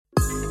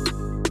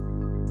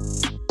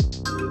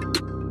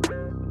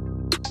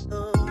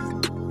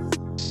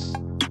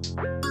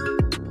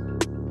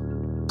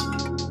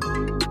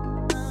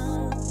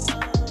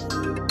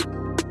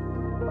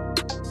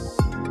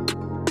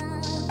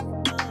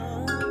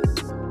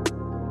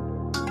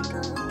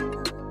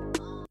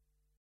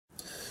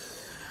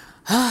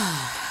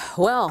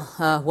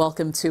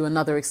Welcome to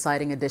another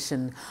exciting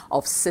edition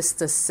of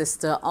Sister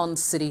Sister on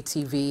City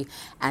TV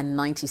and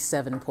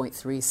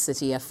 97.3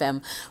 City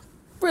FM.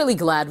 Really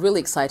glad, really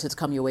excited to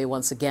come your way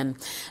once again.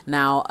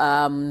 Now,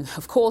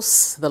 of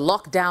course, the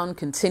lockdown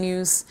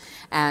continues,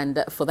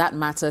 and for that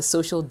matter,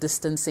 social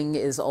distancing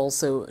is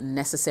also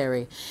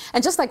necessary.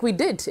 And just like we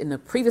did in the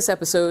previous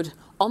episode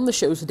on the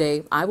show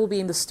today, I will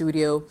be in the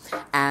studio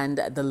and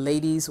the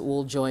ladies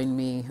will join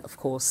me, of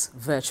course,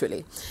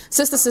 virtually.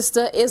 Sister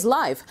Sister is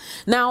live.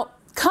 Now,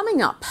 coming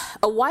up,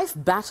 a wife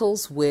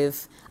battles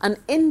with an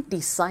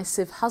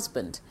indecisive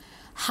husband.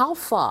 How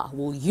far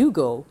will you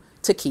go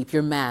to keep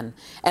your man?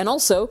 And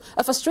also,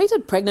 a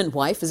frustrated pregnant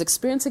wife is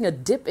experiencing a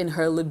dip in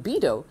her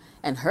libido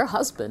and her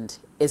husband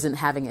isn't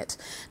having it.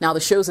 Now, the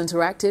show's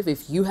interactive.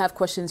 If you have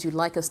questions you'd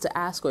like us to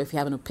ask or if you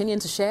have an opinion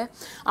to share,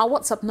 our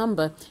WhatsApp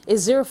number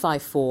is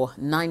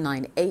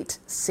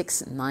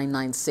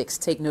 054-998-6996.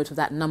 Take note of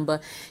that number.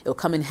 It'll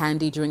come in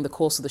handy during the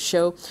course of the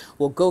show.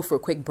 We'll go for a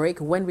quick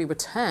break. When we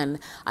return,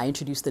 I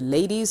introduce the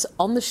ladies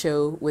on the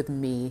show with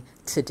me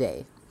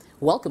today.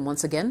 Welcome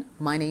once again.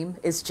 My name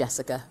is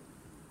Jessica.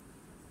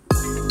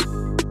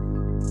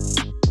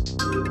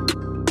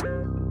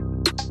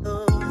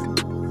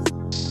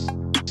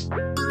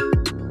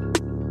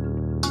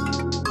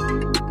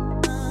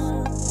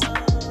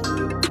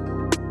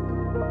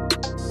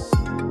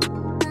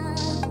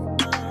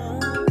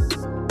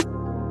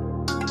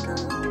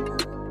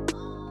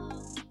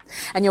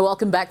 And you're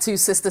welcome back to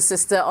Sister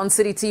Sister on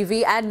City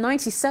TV at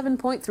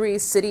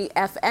 97.3 City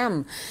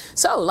FM.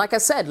 So, like I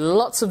said,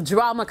 lots of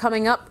drama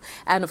coming up.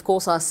 And of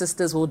course, our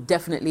sisters will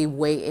definitely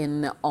weigh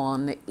in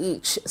on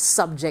each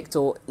subject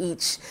or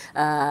each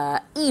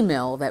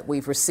email that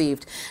we've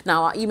received.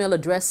 Now, our email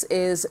address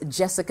is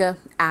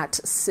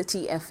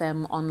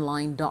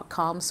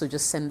jessica@cityfmonline.com. So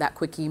just send that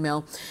quick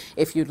email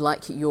if you'd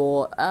like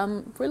your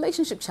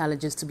relationship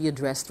challenges to be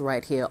addressed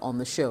right here on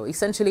the show.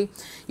 Essentially,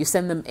 you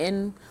send them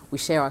in, we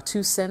share our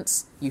 2 cents.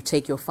 You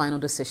take your final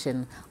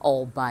decision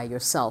all by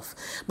yourself.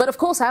 But of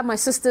course, I have my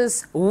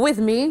sisters with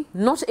me,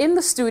 not in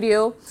the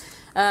studio.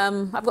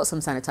 I've got some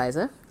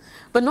sanitizer,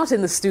 but not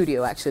in the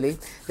studio, actually.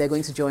 They're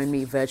going to join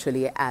me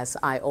virtually, as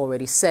I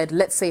already said.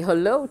 Let's say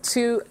hello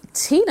to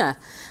Tina.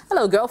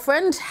 Hello,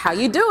 girlfriend. How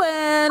you doing?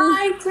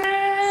 Hi,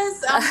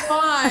 Tess. I'm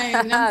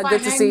fine. I'm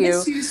Good fine. to see you. I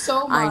miss you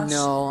so much. I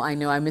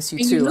know. I miss you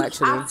and too, you look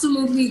actually.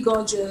 Absolutely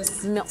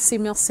gorgeous. Merci.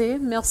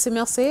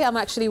 I'm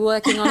actually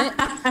working on it,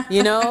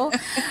 you know.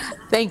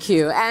 Thank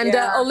you. And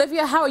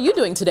Olivia, how are you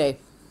doing today?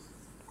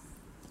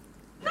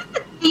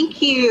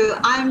 Thank you.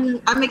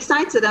 I'm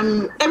excited.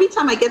 Every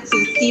time I get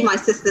to see my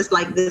sisters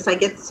like this, I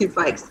get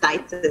super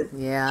excited.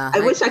 Yeah. I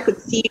wish I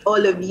could see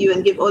all of you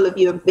and give all of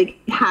you a big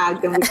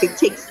hug and we could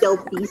take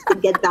selfies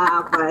together.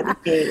 But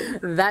hey,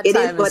 that it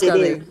time is what is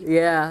coming. it is.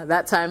 Yeah,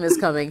 that time is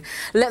coming.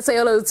 Let's say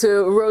hello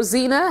to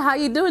Rosina. How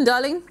you doing,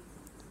 darling?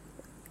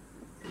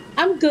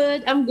 I'm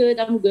good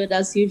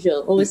as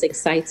usual. Always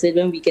excited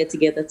when we get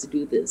together to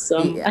do this. So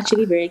I'm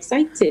actually very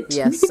excited.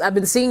 Yes, I've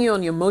been seeing you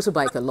on your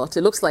motorbike a lot.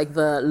 It looks like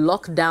the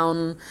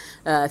lockdown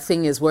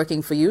thing is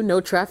working for you.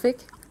 No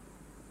traffic?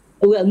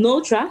 Well,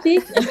 no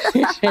traffic.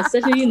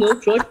 Certainly no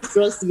trucks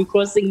to be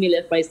crossing me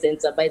left, right,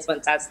 center, but it's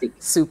fantastic.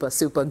 Super.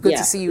 Good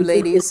to see you,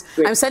 ladies.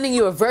 I'm sending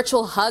you a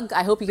virtual hug.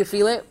 I hope you can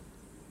feel it.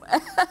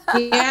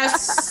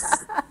 Yes.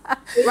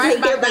 Right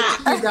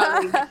back to you,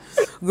 darling.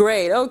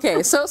 Great.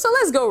 Okay. So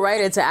let's go right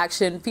into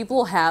action.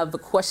 People have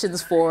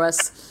questions for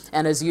us.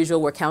 And as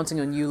usual, we're counting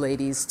on you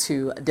ladies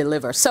to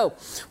deliver. So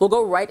we'll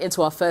go right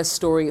into our first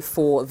story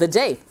for the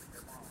day.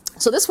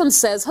 So this one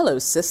says, hello,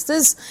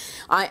 sisters.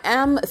 I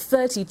am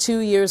 32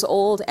 years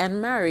old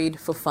and married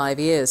for 5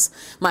 years.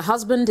 My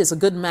husband is a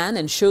good man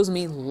and shows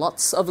me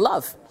lots of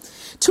love.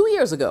 2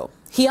 years ago,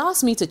 he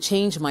asked me to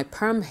change my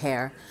perm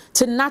hair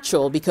to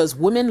natural because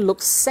women look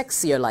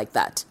sexier like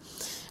that.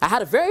 I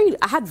had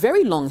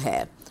very long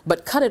hair,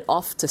 but cut it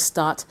off to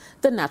start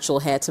the natural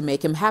hair to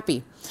make him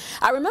happy.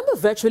 I remember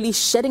virtually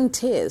shedding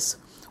tears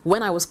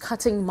when I was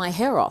cutting my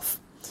hair off.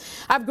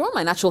 I've grown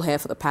my natural hair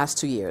for the past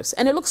 2 years,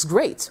 and it looks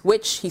great,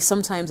 which he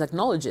sometimes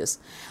acknowledges.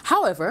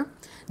 However,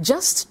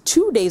 just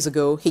 2 days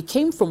ago, he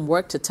came from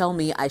work to tell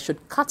me I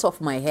should cut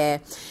off my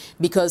hair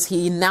because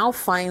he now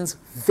finds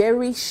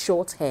very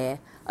short hair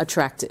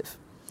attractive.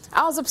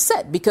 I was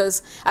upset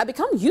because I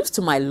become used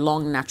to my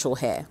long natural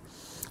hair.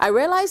 I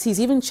realize he's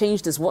even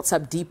changed his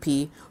WhatsApp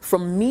DP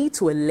from me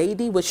to a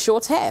lady with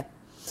short hair.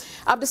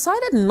 I've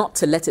decided not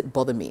to let it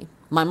bother me.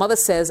 My mother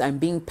says I'm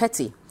being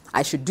petty.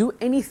 I should do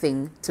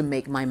anything to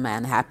make my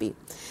man happy.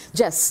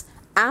 Jess,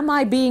 am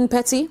I being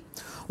petty?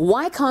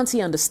 Why can't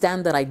he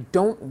understand that I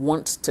don't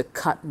want to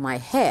cut my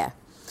hair?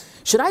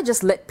 Should I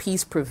just let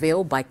peace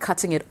prevail by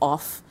cutting it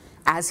off,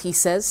 as he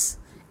says?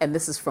 And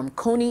this is from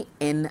Coney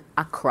in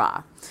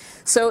Accra.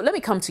 So let me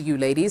come to you,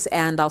 ladies,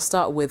 and I'll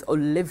start with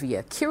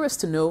Olivia. Curious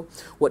to know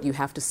what you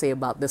have to say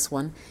about this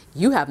one.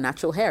 You have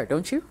natural hair,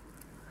 don't you?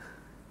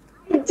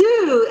 I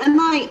do, and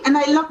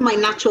I love my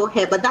natural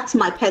hair, but that's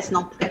my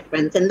personal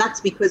preference, and that's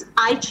because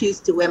I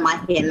choose to wear my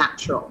hair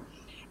natural.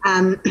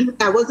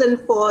 I wasn't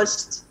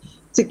forced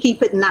to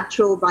keep it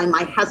natural by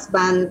my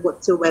husband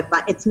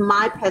whatsoever. It's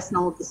my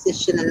personal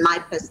decision and my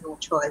personal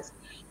choice.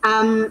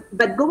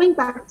 But going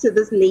back to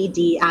this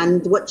lady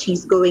and what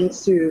she's going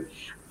through,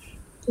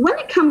 when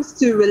it comes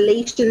to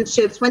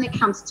relationships, when it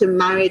comes to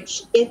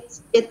marriage,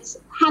 it's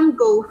hand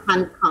go,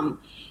 hand come.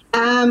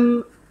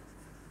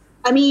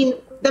 I mean,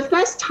 the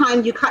first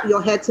time you cut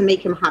your hair to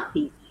make him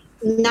happy.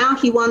 Now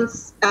he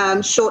wants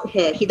short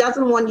hair. He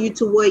doesn't want you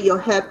to wear your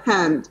hair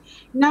permed.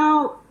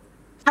 Now,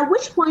 at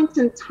which point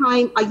in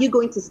time are you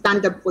going to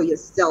stand up for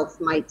yourself,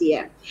 my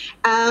dear?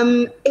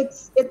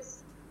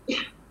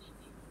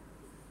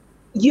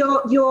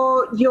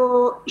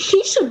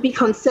 He should be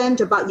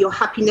concerned about your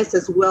happiness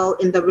as well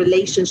in the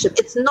relationship.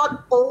 It shouldn't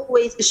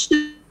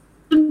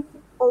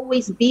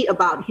always be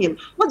about him.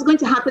 What's going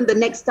to happen the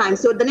next time?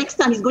 So the next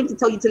time he's going to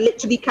tell you to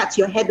literally cut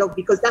your head off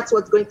because that's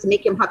what's going to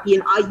make him happy.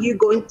 And are you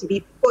going to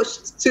be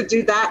pushed to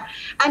do that?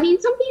 I mean,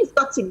 something's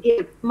got to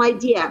give, my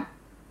dear.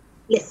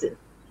 Listen.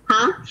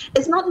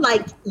 It's not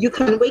like you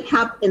can wake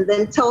up and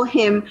then tell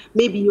him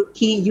maybe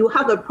you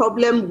have a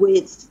problem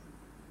with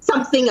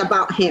something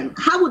about him.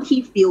 How would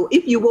he feel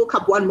if you woke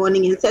up one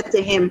morning and said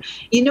to him,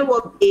 you know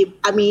what, babe,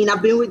 I mean,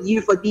 I've been with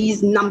you for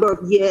these number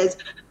of years,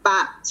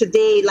 but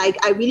today,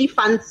 like, I really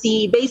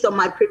fancy, based on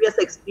my previous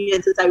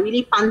experiences, I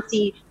really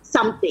fancy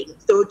something.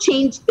 So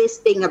change this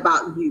thing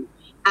about you.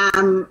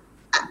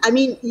 I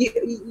mean,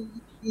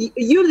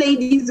 you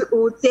ladies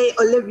would say,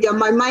 Olivia,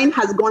 my mind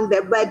has gone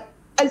there, but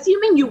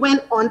assuming you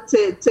went on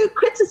to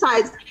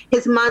criticize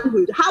his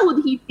manhood, how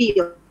would he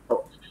feel?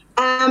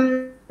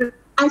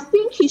 I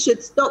think he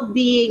should stop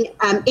being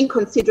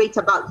inconsiderate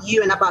about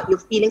you and about your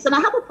feelings. And I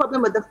have a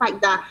problem with the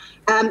fact that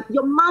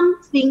your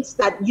mom thinks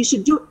that you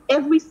should do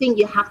everything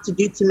you have to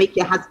do to make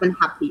your husband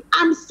happy.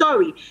 I'm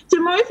sorry.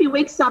 Tomorrow, if he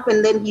wakes up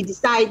and then he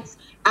decides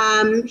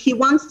he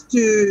wants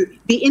to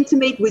be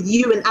intimate with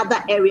you in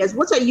other areas,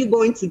 what are you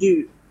going to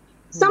do?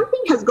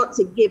 Something has got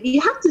to give. You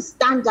have to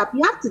stand up.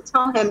 You have to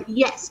tell him,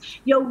 yes,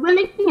 you're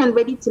willing and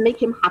ready to make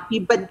him happy,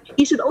 but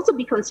you should also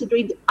be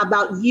considerate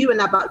about you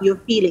and about your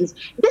feelings.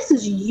 This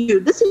is you.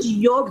 This is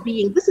your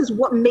being. This is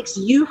what makes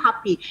you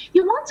happy.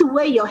 You want to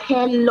wear your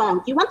hair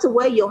long. You want to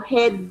wear your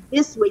hair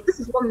this way. This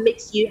is what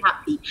makes you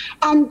happy.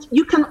 And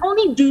you can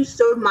only do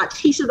so much.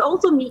 He should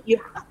also meet you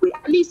halfway.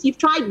 At least you've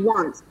tried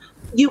once.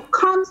 You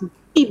can't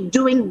keep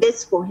doing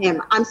this for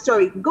him. I'm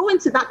sorry. Go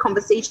into that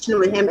conversation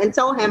with him and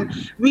tell him,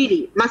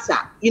 really,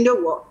 Masa, you know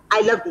what?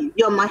 I love you.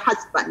 You're my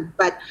husband.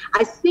 But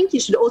I think you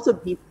should also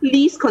be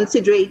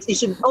considerate. You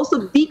should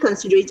also be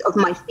considerate of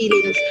my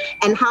feelings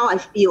and how I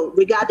feel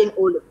regarding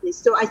all of this.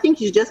 So I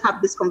think you just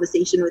have this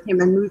conversation with him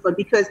and move on.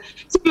 Because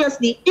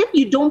seriously, if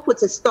you don't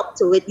put a stop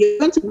to it, you're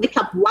going to wake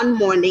up one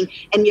morning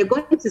and you're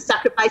going to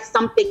sacrifice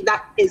something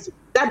that is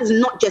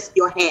not just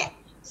your hair.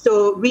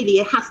 So really,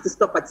 it has to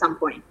stop at some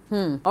point.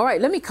 All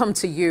right, let me come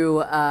to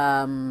you,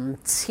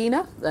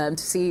 Tina, to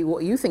see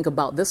what you think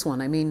about this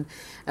one. I mean,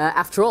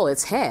 after all,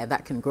 it's hair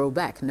that can grow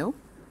back, no?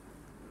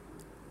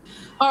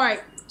 All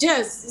right,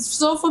 yes.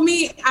 So for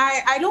me,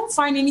 I don't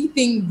find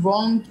anything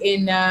wrong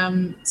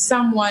in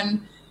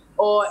someone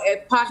or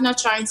a partner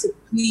trying to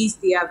please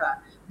the other,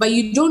 but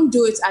you don't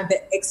do it at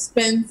the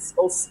expense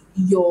of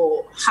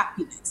your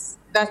happiness.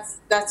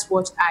 That's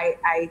what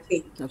I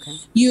think. Okay.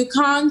 You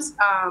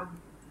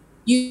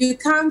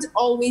can't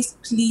always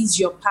please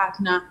your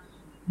partner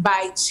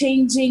by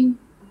changing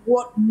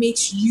what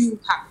makes you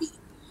happy.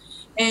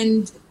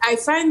 And I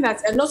find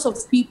that a lot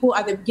of people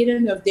at the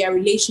beginning of their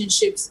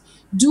relationships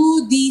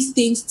do these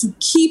things to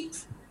keep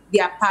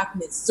their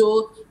partners.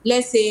 So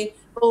let's say,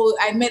 oh,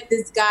 I met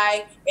this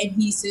guy and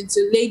he's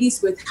into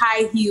ladies with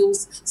high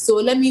heels, so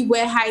let me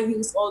wear high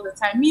heels all the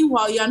time.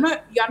 Meanwhile,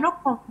 you're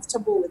not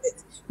comfortable with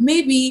it.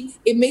 Maybe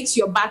it makes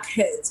your back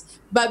hurt.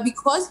 But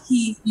because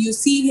you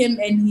see him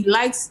and he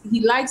likes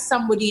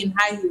somebody in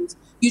high heels,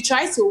 you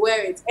try to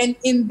wear it, and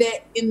in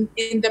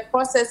the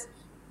process,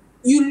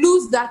 you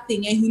lose that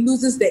thing, and he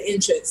loses the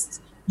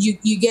interest.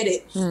 You get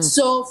it.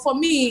 So for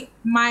me,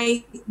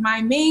 my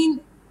main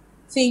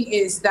thing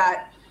is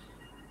that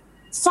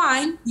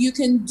fine, you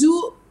can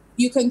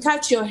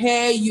cut your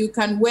hair, you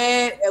can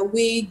wear a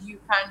wig, you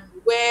can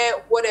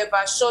wear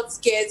whatever, short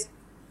skirts.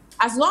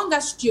 As long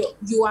as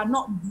you are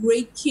not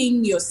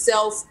breaking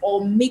yourself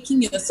or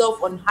making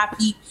yourself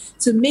unhappy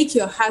to make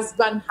your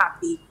husband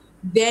happy,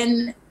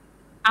 then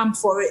I'm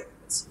for it.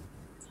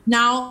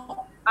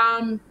 Now,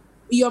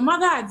 your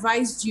mother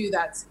advised you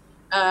that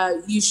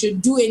you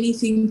should do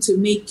anything to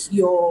make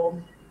your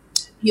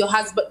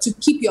husband, to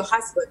keep your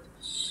husband.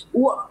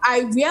 Well,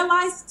 I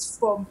realized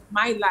from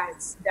my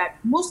life that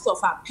most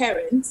of our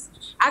parents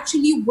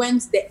actually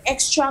went the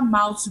extra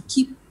mile to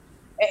keep,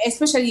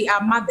 especially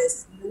our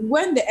mothers,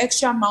 went the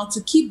extra mile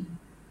to keep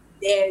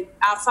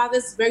our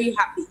fathers very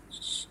happy.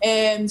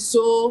 And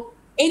so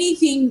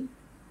anything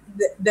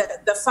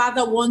the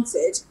father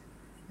wanted,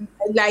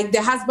 like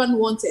the husband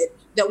wanted,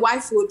 the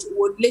wife would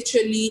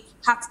literally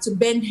have to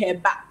bend her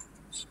back.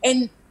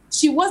 And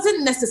she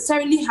wasn't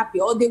necessarily happy,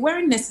 or they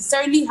weren't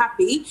necessarily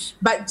happy,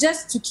 but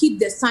just to keep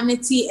their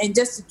sanity and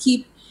just to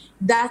keep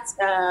that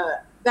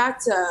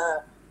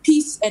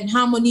peace and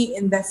harmony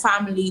in the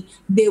family,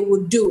 they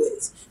would do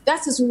it.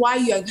 That is why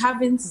you are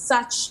having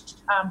such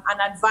an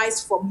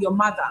advice from your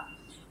mother.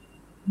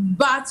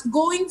 But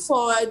going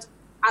forward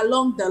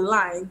along the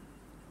line,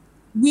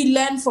 we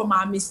learn from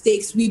our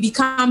mistakes. We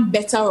become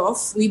better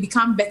off. We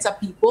become better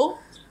people.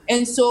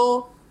 And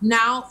so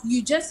now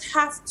you just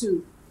have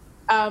to,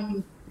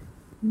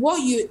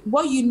 what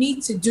you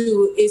need to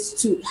do is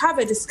to have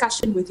a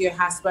discussion with your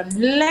husband.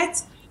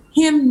 Let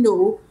him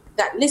know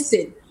that,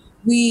 listen,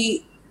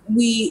 we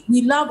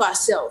love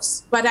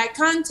ourselves, but I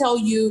can't tell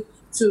you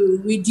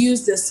to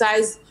reduce the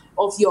size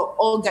of your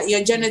organ,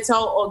 your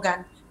genital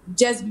organ,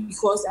 just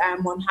because I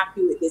am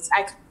unhappy with it.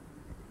 I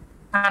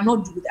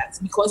cannot do that,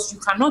 because you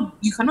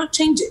cannot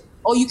change it,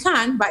 or you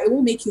can, but it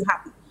won't make you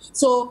happy.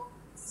 So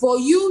for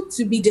you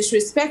to be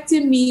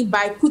disrespecting me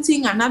by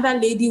putting another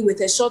lady with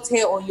a short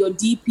hair on your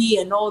DP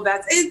and all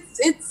that,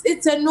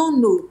 it's a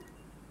no.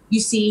 You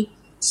see,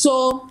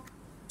 so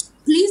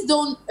please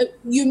don't.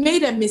 You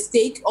made a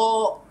mistake,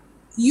 or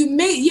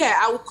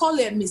I would call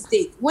it a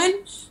mistake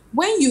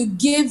when you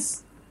give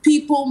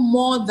people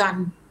more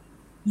than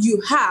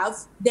you have,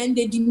 then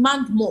they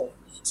demand more.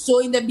 So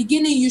in the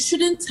beginning, you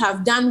shouldn't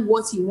have done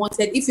what he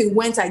wanted if it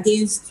went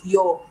against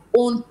your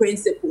own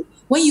principle.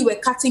 When you were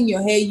cutting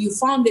your hair, you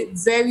found it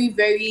very,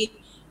 very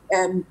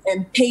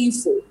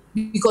painful,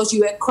 because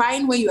you were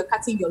crying when you were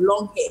cutting your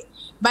long hair.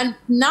 But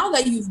now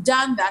that you've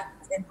done that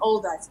and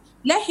all that,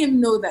 let him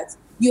know that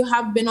you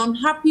have been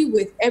unhappy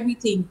with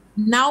everything.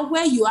 Now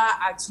where you are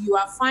at, you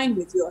are fine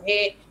with your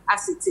hair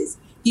as it is.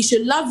 He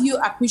should love you,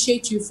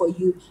 appreciate you for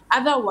you.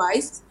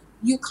 Otherwise,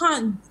 you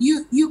can't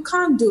do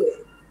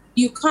it.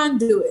 You can't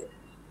do it.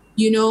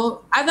 You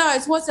know,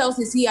 otherwise, what else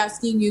is he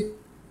asking you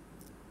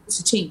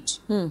to change?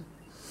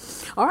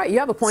 All right, you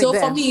have a point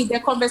there. So for me, the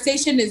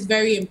conversation is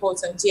very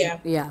important, yeah.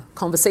 Yeah,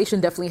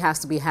 conversation definitely has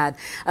to be had.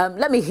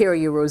 Let me hear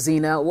you,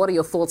 Rosina. What are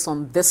your thoughts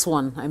on this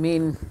one? I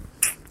mean,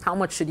 how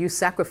much should you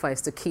sacrifice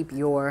to keep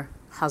your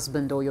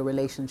husband or your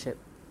relationship?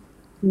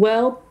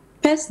 Well,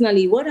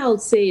 personally, what I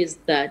would say is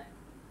that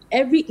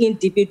every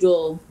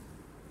individual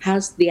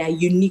has their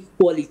unique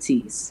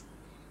qualities.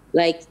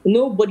 Like,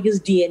 nobody's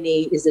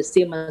DNA is the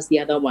same as the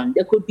other one.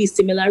 There could be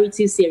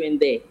similarities here and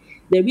there.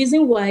 The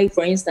reason why,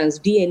 for instance,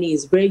 DNA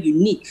is very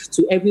unique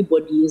to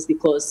everybody is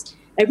because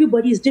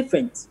everybody is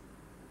different.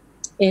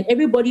 And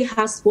everybody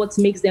has what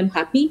makes them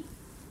happy.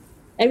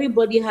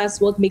 Everybody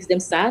has what makes them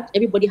sad.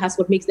 Everybody has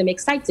what makes them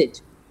excited.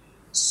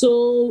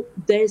 So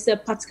there's a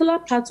particular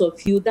part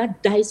of you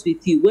that dies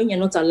with you when you're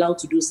not allowed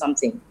to do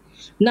something.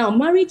 Now,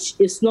 marriage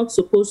is not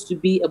supposed to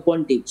be a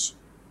bondage.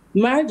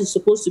 Marriage is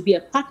supposed to be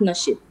a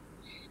partnership.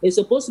 It's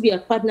supposed to be a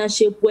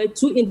partnership where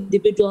two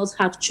individuals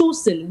have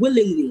chosen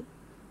willingly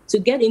to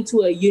get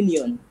into a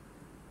union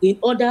in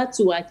order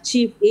to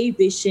achieve a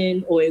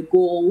vision or a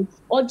goal,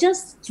 or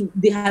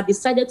they have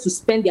decided to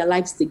spend their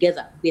lives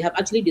together. They have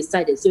actually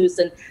decided. So it's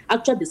an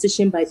actual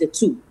decision by the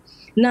two.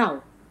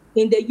 Now,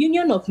 in the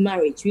union of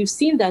marriage, we've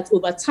seen that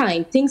over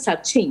time, things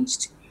have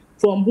changed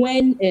from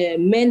when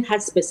men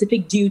had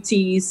specific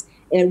duties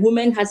and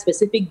women had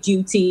specific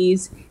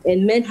duties,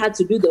 and men had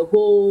to do the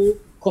whole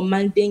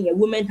commanding, and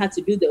women had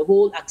to do the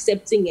whole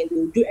accepting, and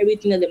they'll do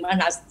everything that the man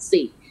has to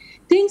say.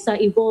 Things are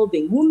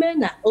evolving.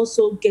 Women are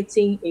also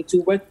getting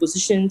into work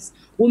positions.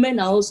 Women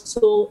are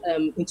also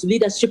into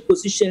leadership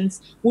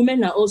positions.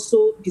 Women are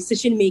also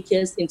decision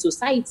makers in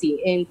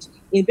society and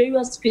in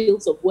various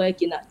fields of work.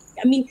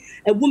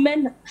 A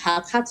woman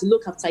have had to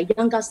look after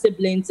younger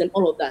siblings and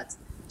all of that.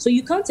 So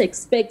you can't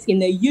expect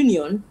in a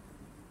union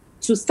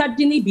to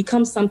suddenly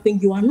become something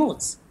you are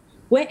not,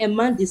 where a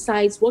man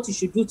decides what you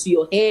should do to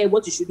your hair,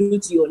 what you should do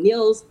to your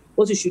nails,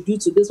 what you should do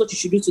to this, what you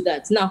should do to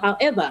that. Now,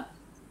 however,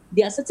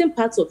 there are certain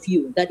parts of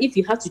you that if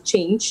you have to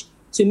change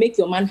to make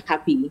your man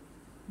happy,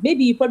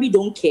 maybe you probably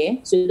don't care,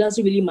 so it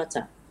doesn't really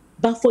matter.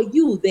 But for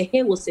you, the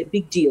hair was a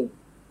big deal.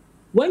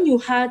 When you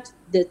had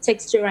the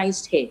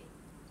texturized hair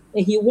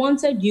and he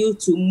wanted you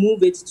to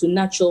move it to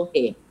natural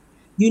hair,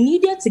 you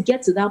needed to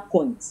get to that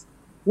point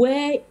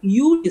where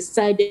you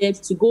decided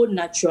to go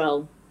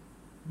natural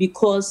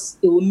because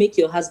it will make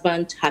your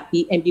husband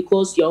happy and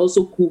because you're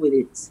also cool with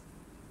it.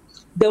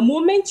 The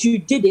moment you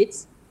did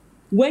it,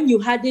 when you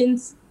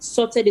hadn't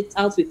sorted it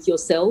out with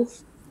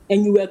yourself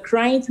and you were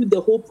crying through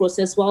the whole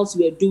process whilst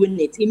you were doing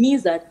it, it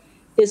means that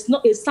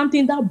it's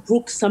something that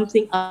broke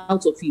something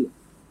out of you.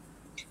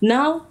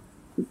 Now,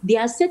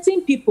 there are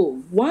certain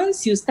people,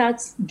 once you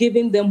start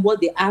giving them what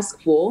they ask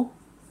for,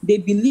 they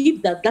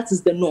believe that that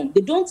is the norm.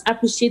 They don't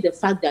appreciate the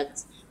fact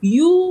that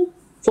you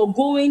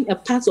foregoing a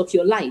part of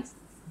your life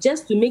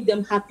just to make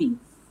them happy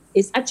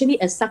is actually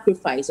a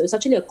sacrifice, or it's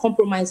actually a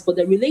compromise for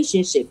the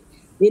relationship.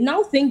 They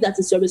now think that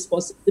it's your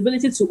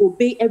responsibility to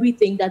obey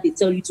everything that they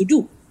tell you to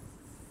do.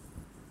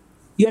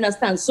 You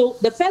understand? So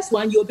the first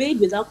one, you obeyed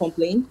without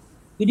complaint.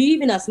 You didn't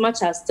even as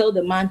much as tell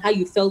the man how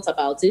you felt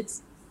about it.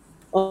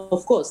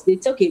 Of course, they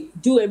tell, okay,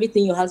 do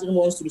everything your husband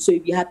wants to do, so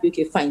you'll be happy,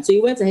 okay, fine. So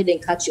you went ahead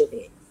and cut your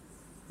hair.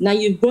 Now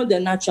you've grown the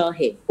natural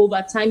hair.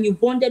 Over time, you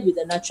bonded with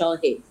the natural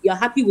hair. You're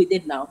happy with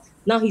it now.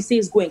 Now he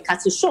says, go and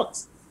cut it short.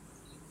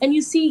 And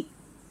you see,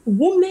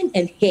 women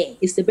and hair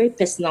is a very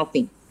personal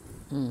thing.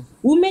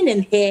 Women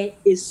and hair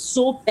is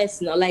so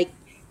personal. Like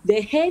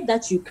the hair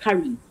that you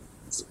carry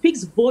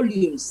speaks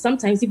volumes,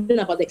 sometimes even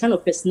about the kind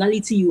of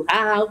personality you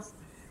have.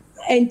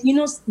 And, you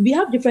know, we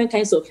have different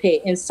kinds of hair,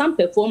 and some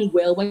perform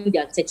well when they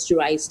are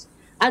texturized.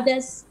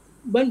 Others,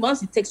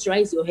 once you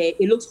texturize your hair,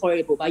 it looks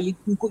horrible. But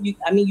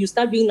you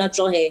start doing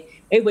natural hair,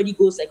 everybody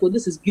goes like, oh,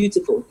 this is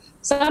beautiful.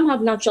 Some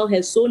have natural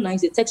hair so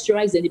nice, they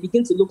texturize and they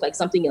begin to look like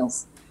something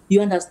else.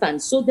 You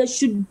understand? So there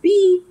should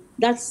be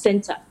that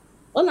center.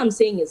 All I'm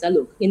saying is that,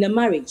 look, in a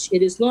marriage,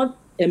 it is not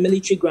a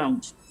military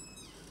ground.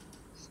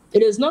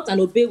 It is not an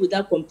obey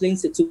without complaint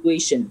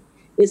situation.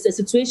 It's a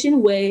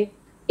situation where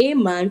a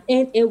man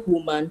and a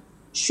woman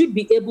should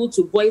be able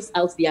to voice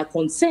out their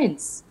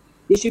concerns.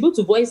 They should be able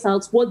to voice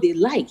out what they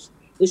like.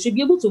 They should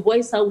be able to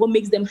voice out what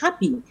makes them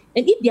happy. And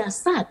if they are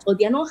sad or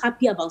they are not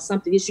happy about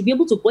something, they should be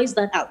able to voice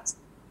that out.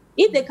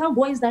 If they can't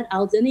voice that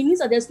out, then it means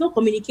that there's no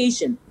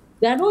communication.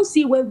 Then I don't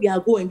see where we are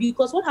going,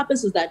 because what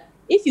happens is that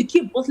if you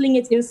keep bottling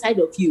it inside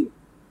of you,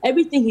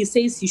 everything he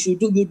says you should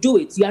do, you do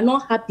it. You are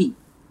not happy.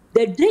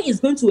 The day is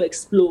going to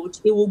explode.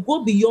 It will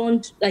go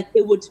beyond, like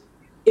it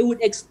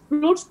would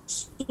explode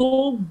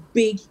so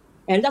big.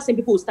 And that's when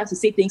people will start to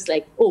say things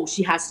like, oh,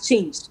 she has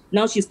changed.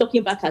 Now she's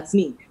talking back at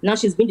me. Now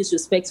she's being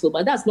disrespectful.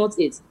 But that's not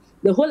it.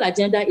 The whole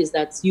agenda is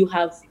that you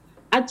have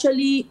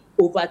actually,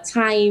 over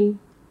time,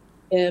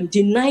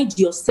 denied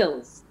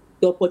yourself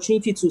the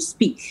opportunity to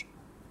speak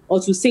or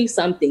to say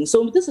something.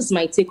 So this is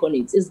my take on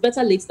it. It's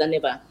better late than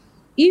never.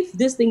 If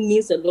this thing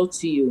means a lot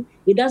to you,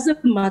 it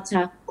doesn't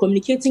matter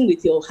communicating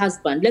with your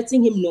husband,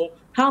 letting him know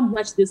how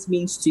much this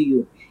means to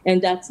you.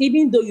 And that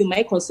even though you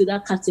might consider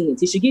cutting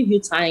it, he should give you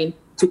time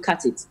to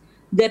cut it.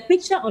 The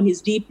picture on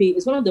his DP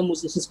is one of the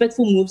most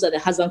disrespectful moves that the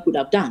husband could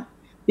have done.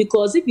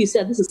 Because if you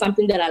said this is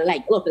something that I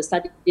like, all of a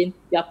sudden you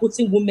are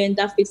putting women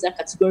that fits that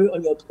category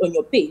on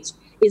your page,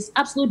 it's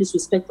absolute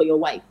disrespect for your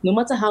wife, no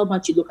matter how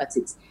much you look at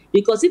it.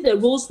 Because if the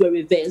roles were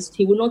reversed,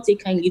 he would not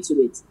take kindly to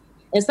it.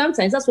 And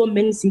sometimes that's what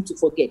men seem to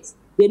forget.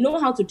 They know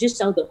how to dish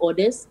out the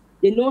orders.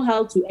 They know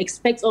how to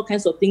expect all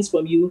kinds of things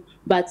from you,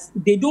 but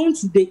they don't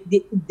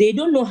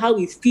know how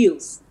it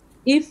feels.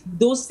 If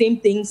those same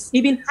things,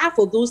 even half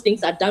of those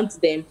things are done to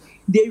them,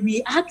 they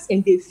react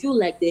and they feel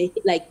like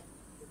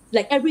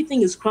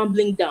everything is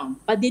crumbling down.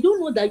 But they don't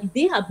know that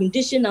they have been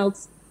dishing out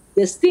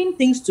the same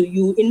things to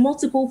you in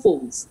multiple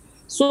folds.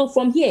 So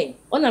from here,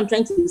 all I'm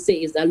trying to say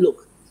is that,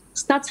 look,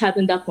 start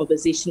having that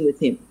conversation with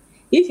him.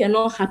 If you're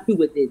not happy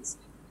with it,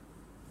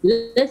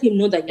 let him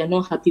know that you're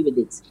not happy with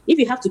it. If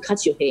you have to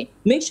cut your hair,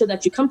 make sure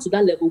that you come to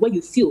that level where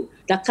you feel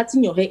that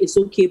cutting your hair is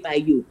okay by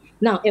you.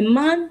 Now, a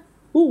man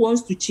who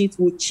wants to cheat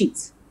will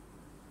cheat.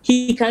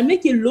 He can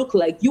make it look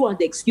like you are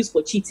the excuse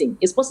for cheating.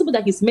 It's possible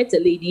that he's met a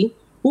lady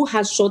who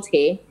has short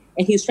hair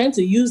and he's trying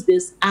to use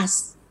this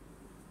as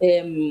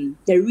the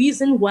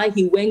reason why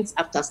he went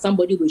after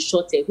somebody with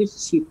short hair, which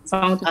he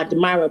found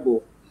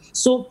admirable.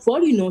 So for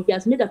all you know, he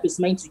has made up his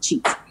mind to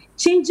cheat.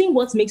 Changing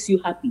what makes you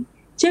happy.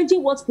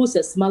 Changing what puts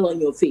a smile on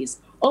your face,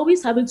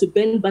 always having to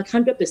bend back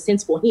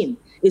 100% for him,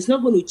 is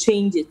not going to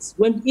change it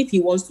if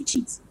he wants to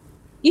cheat.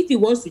 If he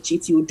wants to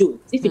cheat, he will do it.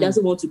 If he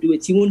doesn't want to do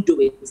it, he won't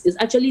do it. It's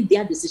actually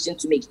their decision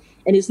to make.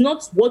 And it's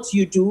not what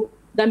you do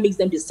that makes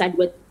them decide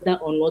whether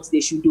or not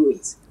they should do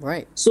it.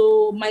 Right.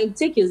 So my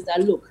take is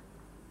that, look,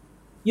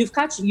 you've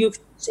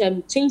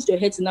changed your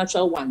hair to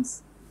natural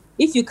ones.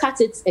 If you cut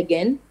it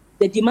again,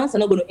 the demands are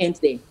not going to end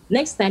there.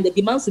 Next time, the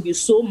demands will be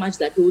so much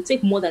that it will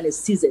take more than a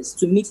scissors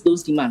to meet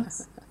those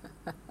demands.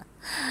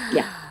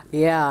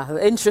 Yeah,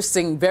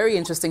 interesting, very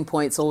interesting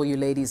points all you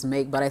ladies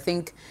make. But I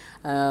think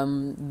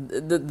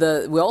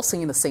we're all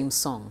singing the same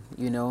song,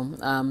 you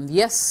know.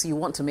 Yes, you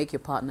want to make your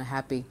partner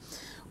happy,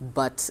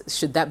 but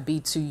should that be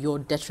to your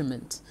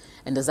detriment?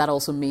 And does that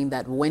also mean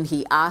that when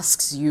he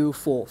asks you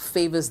for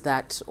favors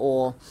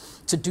or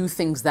to do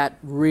things that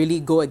really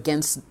go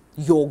against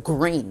your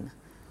grain,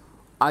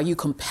 are you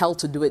compelled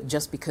to do it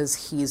just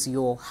because he's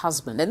your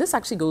husband? And this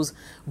actually goes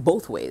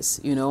both ways,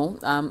 you know.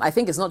 I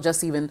think it's not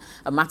just even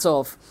a matter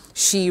of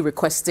she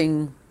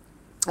requesting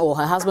or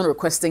her husband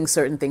requesting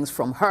certain things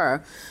from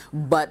her,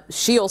 but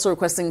she also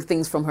requesting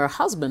things from her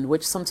husband,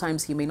 which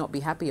sometimes he may not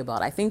be happy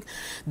about. I think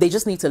they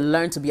just need to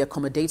learn to be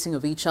accommodating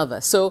of each other.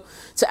 So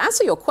to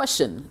answer your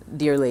question,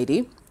 dear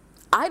lady,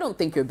 I don't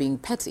think you're being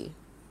petty.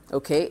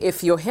 Okay,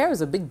 if your hair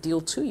is a big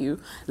deal to you,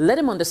 let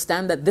him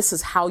understand that this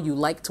is how you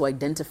like to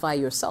identify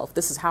yourself.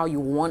 This is how you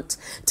want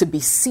to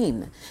be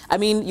seen. I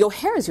mean, your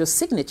hair is your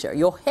signature.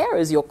 Your hair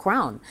is your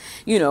crown,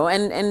 you know,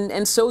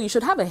 and so you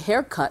should have a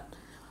haircut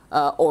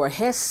or a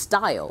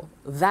hairstyle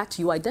that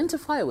you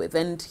identify with,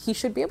 and he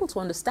should be able to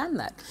understand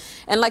that.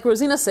 And like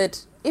Rosina said,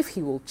 if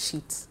he will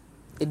cheat,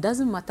 it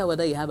doesn't matter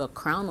whether you have a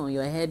crown on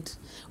your head,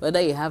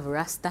 whether you have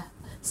Rasta,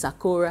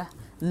 Sakura,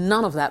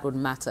 none of that would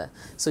matter.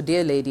 So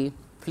dear lady,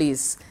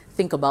 please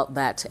think about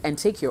that and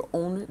take your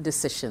own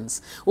decisions.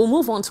 We'll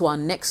move on to our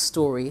next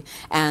story.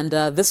 And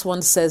this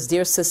one says,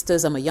 dear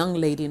sisters, I'm a young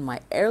lady in my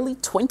early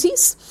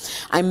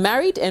 20s. I'm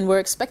married and we're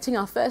expecting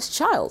our first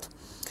child.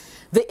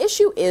 The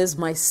issue is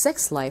my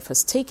sex life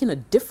has taken a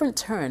different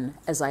turn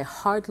as I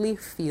hardly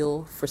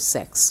feel for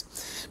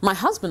sex. My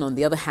husband, on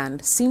the other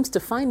hand, seems to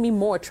find me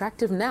more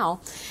attractive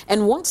now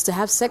and wants to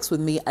have sex with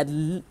me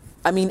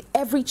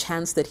every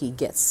chance that he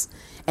gets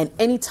and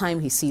anytime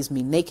he sees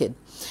me naked.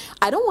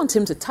 I don't want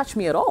him to touch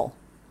me at all.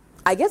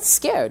 I get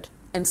scared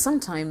and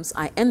sometimes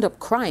I end up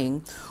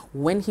crying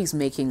when he's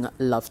making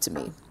love to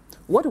me.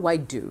 What do I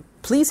do?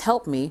 Please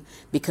help me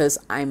because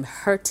I'm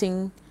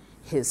hurting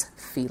his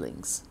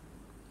feelings.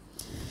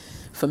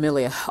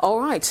 Familiar. All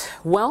right.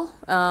 Well,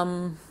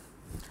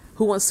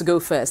 who wants to go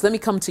first? Let me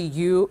come to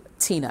you,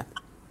 Tina.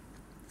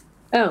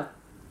 Oh.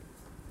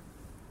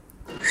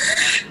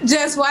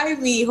 Just why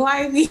me?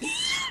 Why me?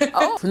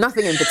 Oh,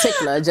 nothing in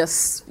particular.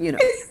 Just, you know.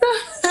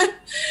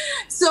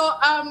 So,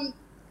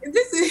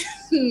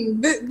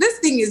 this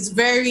thing is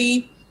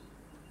very.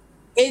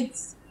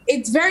 It's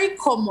very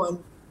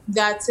common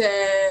that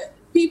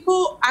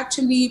people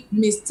actually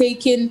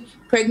mistaken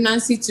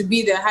pregnancy to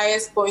be the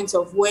highest point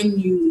of when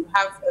you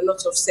have a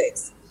lot of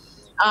sex.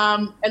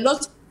 A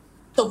lot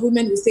of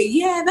women will say,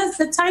 yeah, that's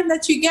the time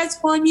that you get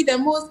horny the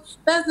most.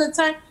 That's the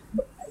time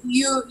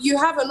you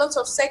have a lot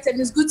of sex, and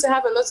it's good to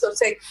have a lot of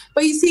sex.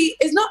 But you see,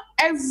 it's not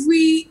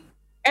every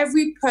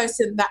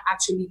person that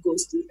actually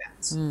goes through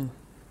that.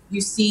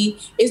 You see,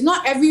 it's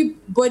not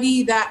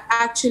everybody that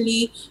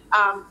actually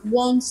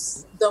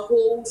wants the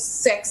whole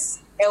sex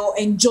or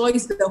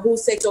enjoys the whole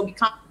sex or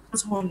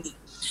becomes horny.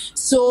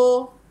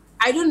 So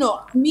I don't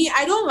know. Me,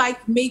 I don't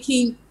like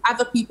making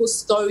other people's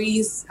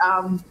stories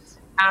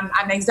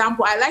an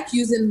example. I like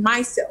using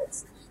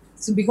myself.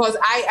 So because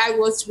I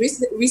was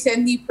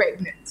recently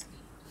pregnant.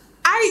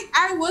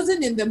 I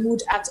wasn't in the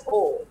mood at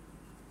all.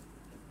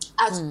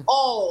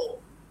 All.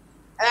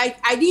 Like,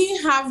 I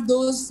didn't have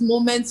those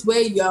moments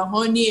where you're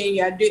horny and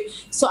you're doing.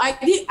 So I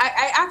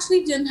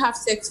actually didn't have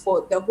sex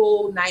for the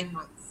whole 9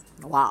 months.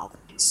 Wow.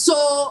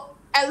 So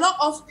a lot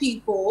of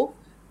people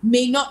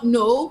may not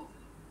know,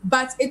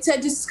 but it's a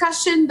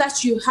discussion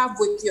that you have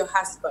with your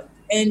husband.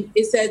 And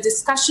it's a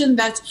discussion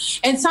that,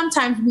 and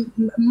sometimes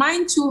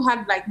mine too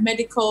had like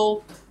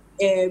medical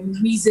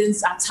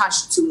reasons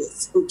attached to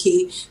it.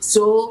 Okay.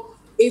 So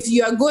if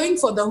you are going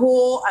for the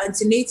whole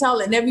antenatal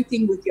and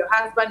everything with your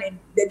husband and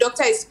the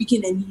doctor is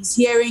speaking and he's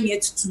hearing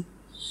it too,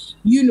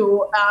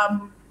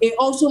 it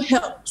also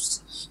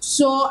helps.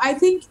 So I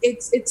think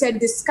it's a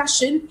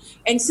discussion.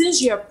 And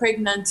since you're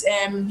pregnant,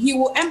 he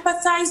will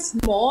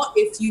empathize more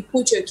if you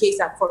put your case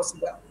across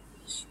well,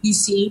 you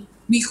see,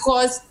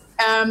 because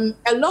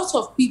a lot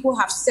of people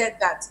have said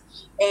that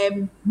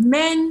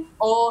men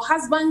or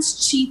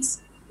husbands cheat.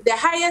 The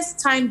highest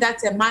time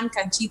that a man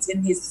can cheat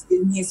in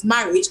his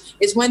marriage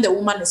is when the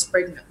woman is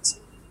pregnant.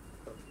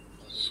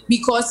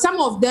 Because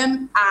some of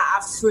them are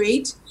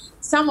afraid,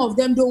 some of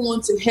them don't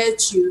want to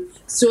hurt you,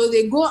 so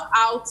they go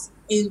out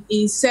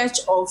in search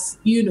of,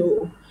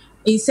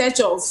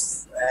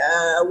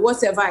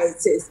 whatever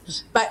it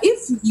is. But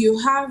if you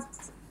have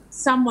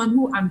someone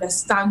who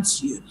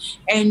understands you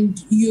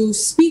and you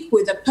speak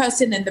with a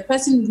person and the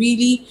person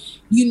really,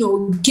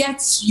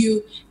 gets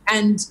you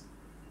and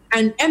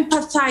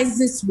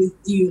empathizes with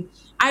you,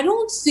 I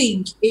don't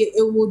think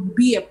it would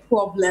be a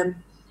problem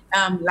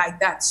like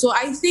that. So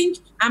I think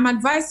I'm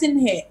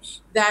advising her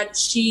that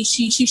she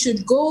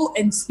should go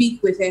and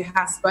speak with her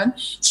husband.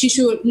 She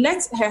should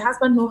let her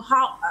husband know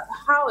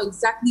how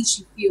exactly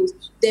she feels,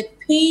 the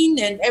pain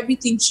and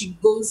everything she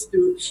goes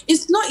through.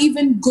 It's not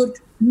even good,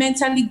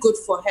 mentally good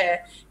for her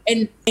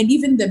and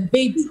even the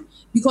baby,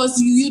 because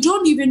you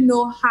don't even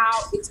know how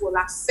it will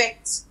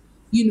affect,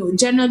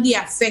 generally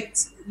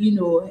affect,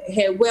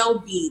 her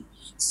well-being.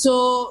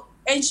 So,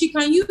 and she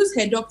can use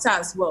her doctor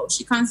as well.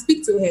 She can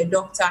speak to her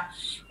doctor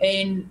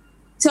and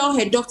tell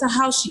her doctor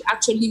how she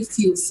actually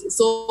feels.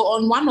 So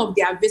on one of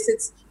their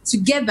visits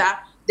together,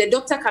 the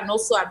doctor can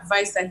also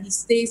advise that he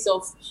stays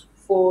off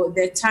for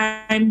the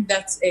time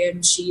that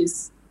she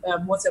is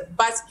whatever.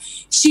 But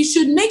she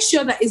should make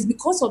sure that it's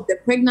because of the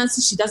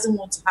pregnancy she doesn't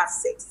want to have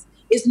sex.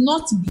 It's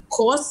not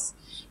because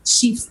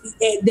she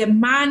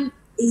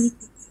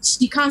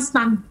can't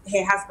stand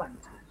her husband.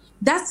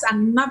 That's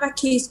another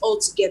case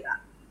altogether.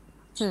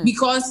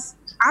 Because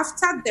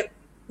after the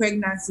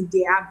pregnancy,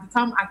 they have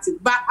become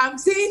active. But I'm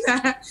saying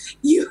that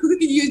you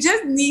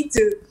just need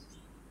to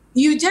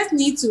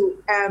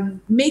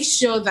make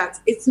sure that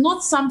it's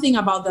not something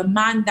about the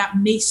man that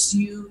makes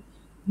you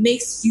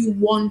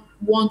want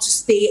to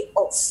stay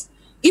off.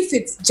 If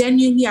it's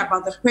genuinely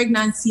about the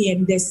pregnancy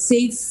and the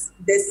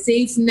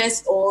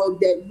safeness or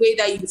the way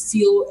that you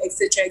feel,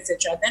 etc.,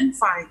 then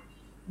fine.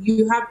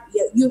 You have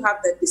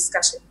the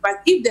discussion.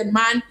 But if the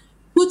man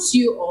puts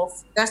you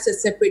off, that's a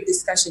separate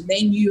discussion.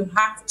 Then you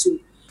have to,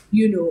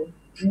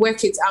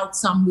 work it out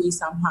some way,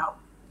 somehow.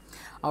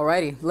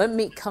 Alrighty, let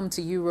me come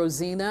to you,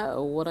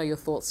 Rosina. What are your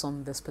thoughts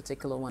on this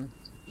particular one?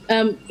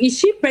 Is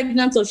she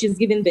pregnant or she's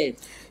giving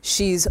birth?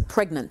 She's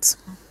pregnant.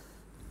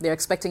 They're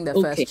expecting their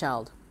first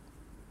child.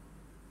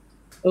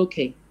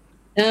 Okay.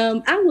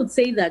 I would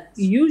say that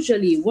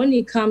usually when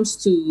it comes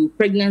to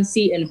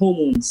pregnancy and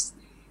hormones,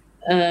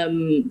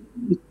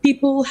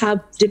 people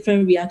have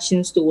different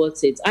reactions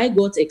towards it. I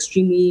got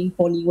extremely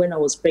horny when I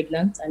was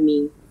pregnant. I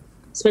mean,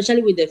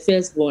 especially with the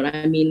firstborn.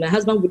 I mean, my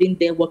husband wouldn't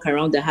dare walk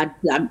around the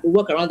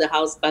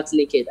house butt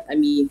naked. I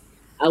mean,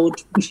 I would,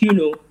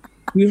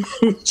 we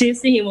were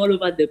chasing him all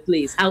over the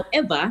place.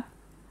 However,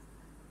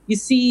 you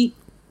see,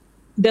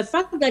 the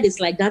fact that it's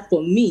like that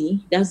for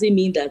me doesn't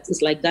mean that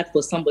it's like that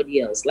for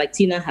somebody else. Like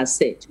Tina has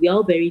said, we are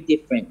all very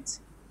different.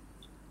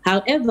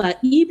 However,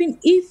 even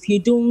if you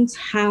don't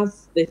have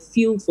the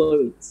feel for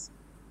it,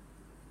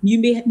 you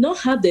may not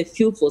have the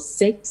feel for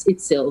sex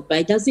itself, but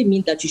it doesn't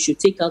mean that you should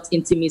take out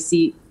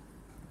intimacy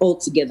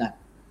altogether.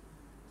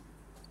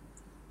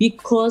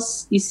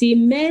 Because, you see,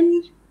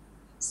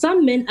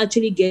 some men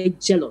actually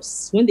get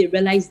jealous when they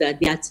realize that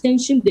the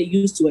attention they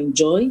used to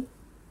enjoy,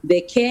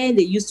 the care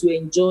they used to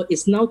enjoy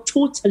is now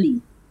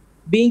totally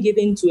being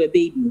given to a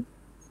baby.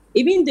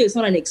 Even though it's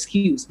not an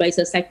excuse, but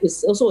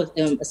it's also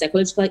a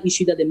psychological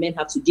issue that the men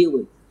have to deal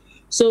with.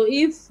 So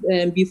if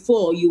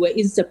before you were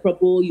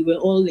inseparable, you were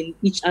all in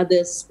each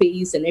other's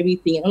space and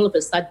everything, and all of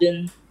a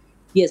sudden,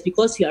 yes,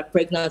 because you are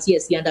pregnant,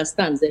 yes, he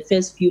understands the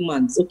first few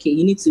months, okay,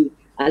 you need to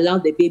allow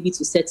the baby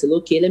to settle.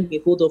 Okay, let me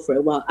hold off for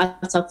a while.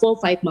 After 4 or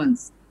 5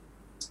 months.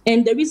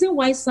 And the reason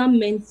why some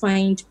men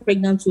find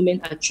pregnant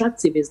women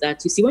attractive is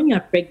that, you see, when you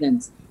are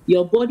pregnant,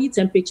 your body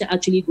temperature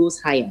actually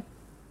goes higher.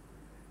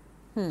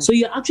 So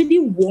you're actually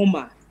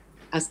warmer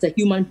as a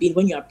human being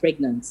when you are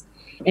pregnant.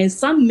 And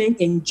some men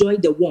enjoy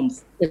the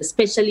warmth,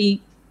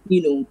 especially,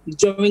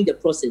 during the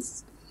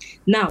process.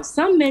 Now,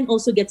 some men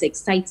also get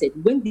excited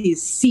when they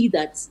see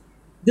that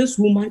this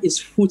woman is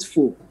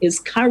fruitful, is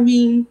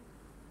carrying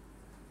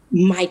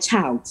my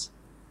child.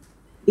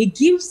 It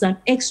gives an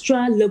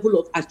extra level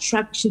of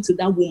attraction to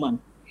that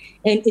woman.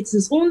 And it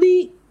is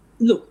only,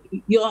 look,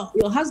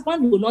 your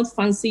husband will not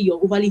fancy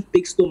your overly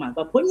big stomach,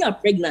 but when you are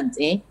pregnant,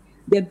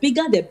 the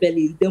bigger the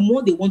belly, the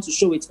more they want to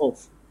show it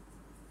off.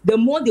 The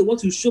more they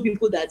want to show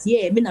people that,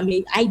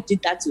 I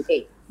did that to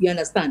her. You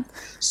understand?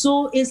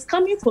 So it's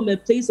coming from a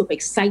place of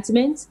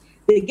excitement.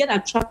 They get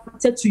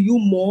attracted to you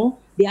more.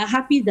 They are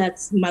happy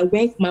that my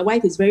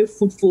wife is very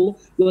fruitful.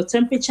 Your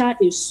temperature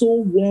is so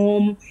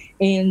warm.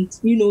 And,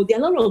 there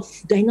are a lot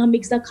of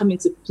dynamics that come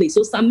into play.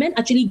 So some men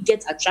actually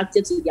get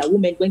attracted to their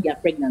women when they are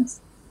pregnant.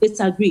 It's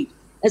agreed.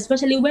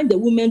 Especially when the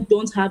women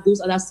don't have those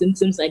other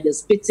symptoms like the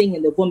spitting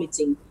and the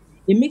vomiting.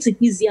 It makes it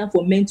easier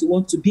for men to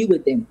want to be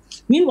with them.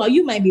 Meanwhile,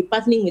 you might be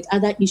battling with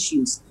other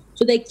issues.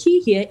 So the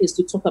key here is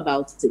to talk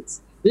about it.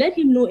 Let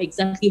him know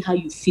exactly how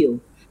you feel.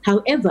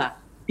 However,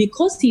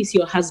 because he's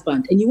your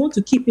husband and you want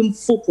to keep him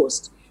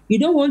focused, you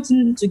don't want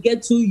him to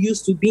get too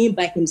used to being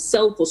by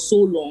himself for so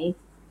long,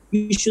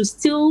 you should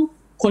still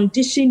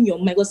condition your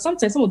mind. Because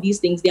sometimes some of these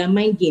things, they are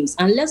mind games,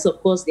 unless,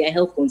 of course, they are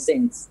health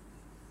concerns.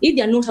 If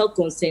there are no health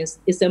concerns,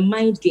 it's a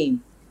mind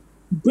game.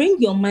 Bring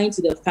your mind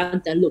to the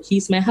fact that, look,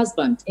 he's my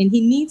husband and he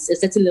needs a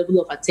certain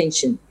level of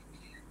attention.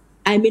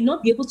 I may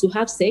not be able to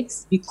have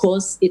sex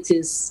because it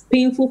is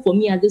painful for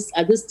me at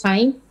this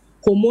time.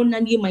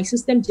 Hormonally, my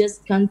system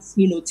just can't,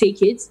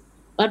 take it.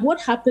 But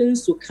what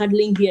happens to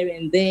cuddling here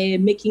and there,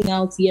 making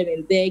out here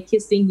and there,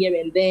 kissing here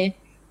and there,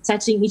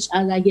 touching each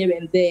other here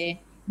and there,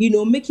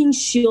 making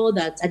sure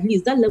that at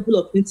least that level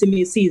of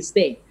intimacy is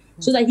there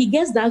so that he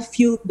gets that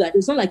feel that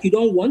it's not like you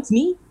don't want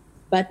me,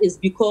 but it's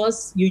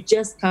because you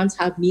just can't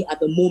have me at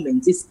the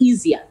moment. It's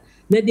easier.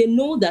 Then they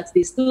know that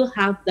they still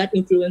have that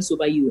influence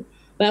over you.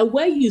 But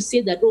where you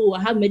say that,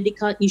 I have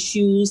medical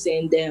issues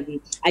and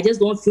I just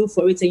don't feel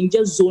for it, and you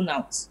just zone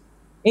out.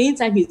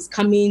 Anytime he's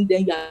coming,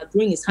 then you are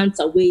throwing his hands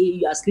away,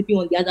 you are sleeping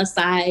on the other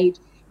side,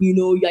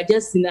 you are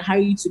just in a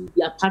hurry to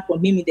be apart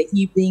from him in the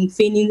evening,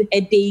 feigning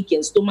headache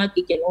and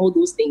stomachache and all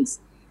those things.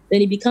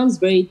 Then it becomes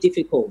very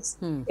difficult.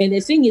 And the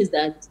thing is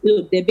that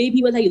the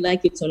baby, whether you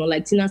like it or not,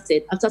 like Tina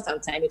said, after some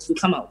time it will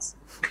come out.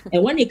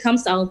 And when it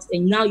comes out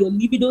and now your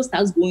libido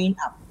starts going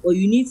up, or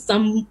you need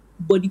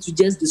somebody to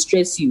just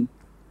distress you,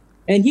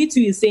 and he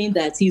too is saying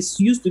that he's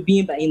used to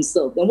being by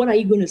himself, then what are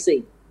you going to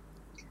say?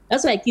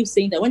 That's why I keep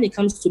saying that when it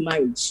comes to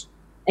marriage,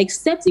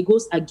 except it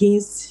goes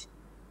against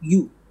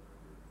you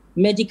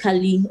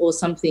medically or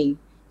something,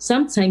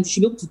 sometimes you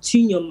should be able to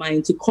tune your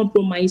mind to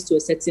compromise to a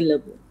certain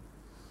level.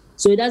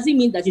 So it doesn't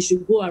mean that you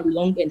should go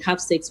along and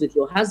have sex with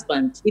your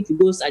husband if it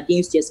goes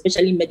against you,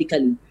 especially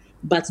medically.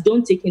 But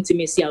don't take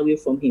intimacy away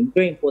from him.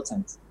 Very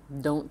important.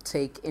 Don't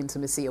take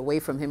intimacy away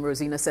from him,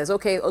 Rosina says.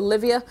 Okay,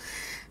 Olivia,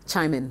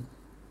 chime in.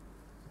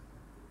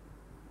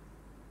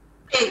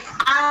 Okay,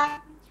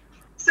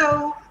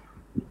 so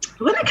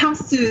when it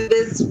comes to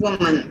this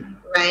woman,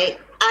 right,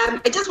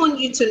 I just want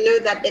you to know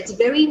that it's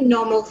very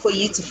normal for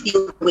you to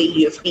feel the way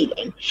you're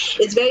feeling.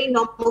 It's very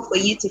normal for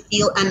you to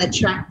feel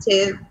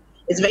unattractive.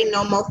 It's very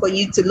normal for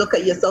you to look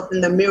at yourself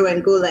in the mirror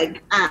and go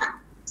like,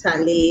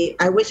 Charlie,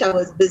 I wish I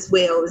was this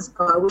way, or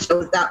I wish I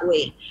was that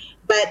way.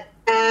 But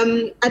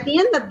at the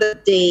end of the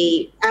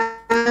day,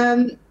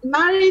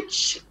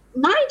 marriage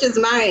marriage is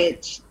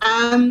marriage.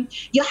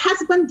 Your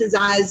husband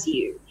desires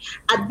you.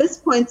 At this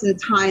point in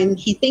time,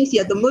 he thinks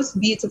you're the most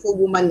beautiful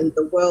woman in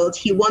the world.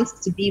 He wants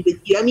to be with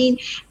you. I mean,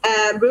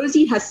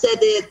 Rosie has said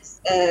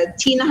it.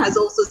 Tina has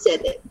also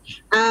said it.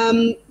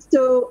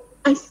 So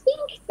I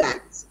think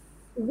that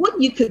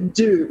what you could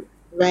do,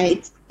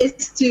 right,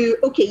 is to,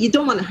 okay, you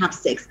don't want to have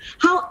sex.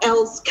 How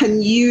else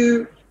can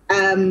you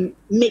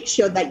make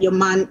sure that your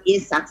man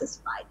is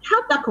satisfied?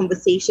 Have that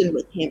conversation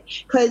with him,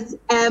 because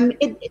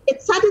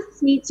it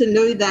saddens me to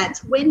know that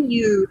when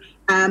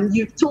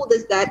you've told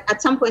us that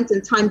at some point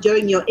in time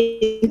during your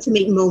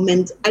intimate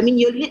moment, I mean,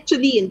 you're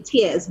literally in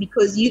tears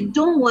because you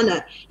don't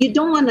wanna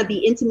be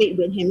intimate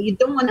with him. You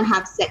don't want to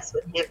have sex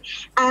with him.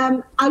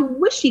 I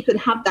wish you could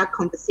have that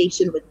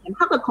conversation with him.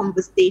 Have a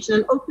conversation,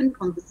 an open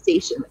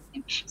conversation with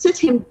him. Sit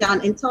him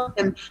down and tell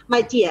him,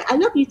 my dear, I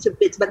love you to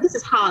bits, but this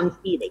is how I'm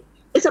feeling.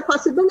 It's a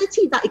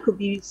possibility that it could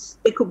be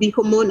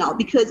hormonal,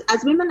 because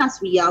as women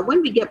as we are,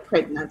 when we get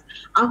pregnant,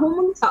 our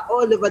hormones are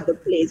all over the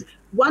place.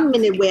 1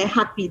 minute we're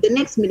happy, the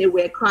next minute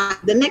we're crying,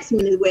 the next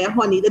minute we're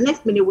horny, the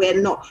next minute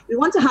we're not. We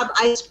want to have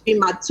ice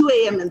cream at 2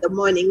 a.m. in the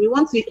morning. We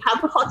want to have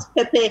hot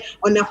pepper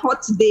on a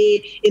hot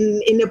day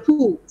in a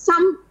pool.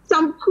 Some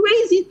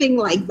crazy thing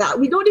like that.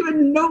 We don't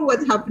even know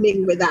what's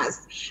happening with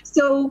us.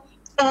 So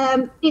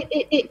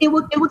it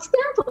would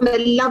stem from a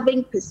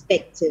loving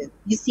perspective.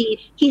 You see,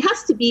 he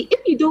has to be, if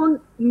you don't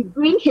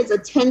bring his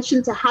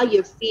attention to how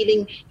you're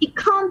feeling, he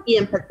can't be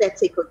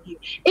empathetic of you.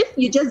 If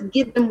you just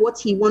give him what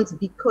he wants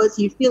because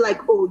you feel like,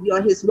 oh,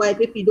 you're his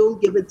wife, if you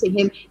don't give it to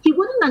him, he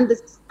wouldn't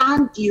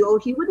understand you, or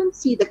he wouldn't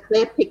see the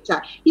clear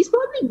picture. He's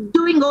probably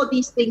doing all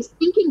these things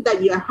thinking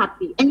that you're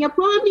happy, and you're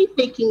probably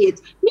faking it.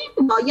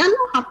 Meanwhile, you're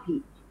not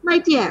happy. My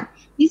dear,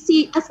 you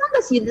see, as long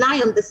as you lie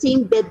on the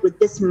same bed with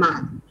this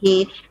man,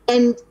 okay,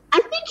 and I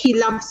think he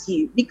loves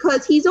you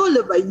because he's all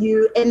over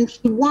you and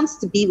he wants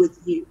to be with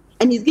you,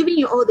 and he's giving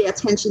you all the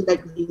attention that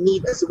you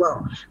need as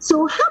well.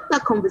 So have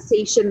that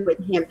conversation with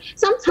him.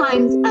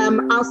 Sometimes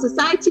our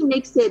society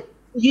makes it,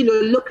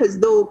 look as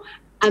though,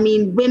 I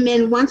mean,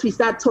 women, once we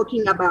start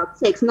talking about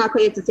sex, not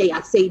going to say,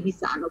 I say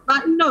this,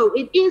 but no,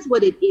 it is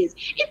what it is.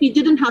 If you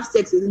didn't have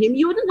sex with him,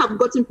 you wouldn't have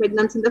gotten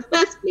pregnant in the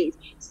first place.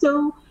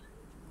 So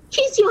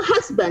he's your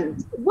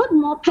husband. What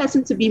more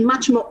person to be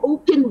much more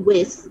open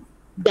with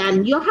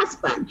than your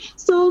husband?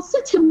 So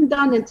sit him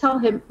down and tell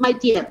him, my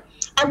dear,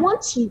 I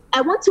want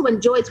to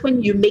enjoy it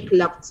when you make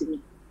love to me.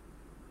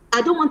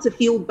 I don't want to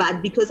feel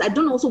bad because I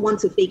don't also want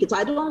to fake it. So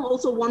I don't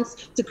also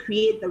want to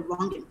create the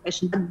wrong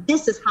impression. But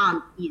this is how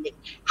I'm feeling.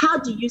 How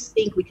do you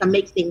think we can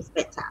make things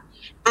better?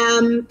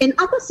 In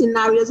other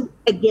scenarios,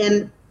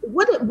 again,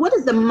 what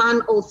is the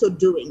man also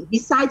doing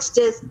besides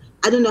just,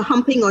 I don't know,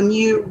 humping on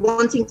you,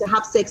 wanting to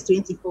have sex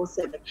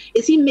 24/7?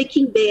 Is he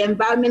making the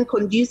environment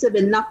conducive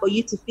enough for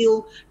you to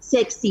feel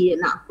sexy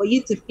enough? For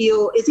you to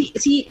feel, is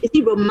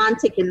he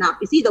romantic enough?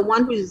 Is he the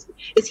one who is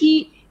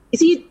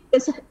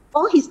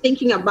all he's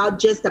thinking about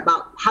just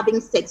about having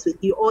sex with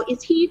you, or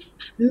is he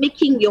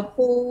making your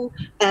whole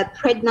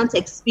pregnant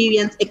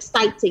experience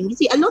exciting? You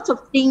see, a lot of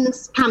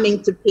things come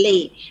into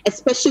play,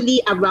 especially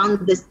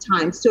around this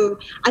time. So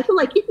I feel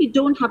like if you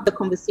don't have the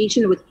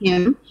conversation with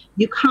him,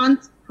 you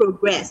can't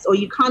progress or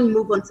you can't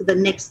move on to the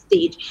next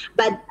stage.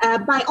 But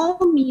by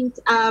all means,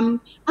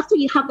 after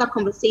you have that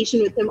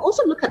conversation with him,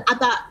 also look at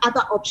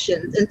other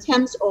options in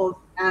terms of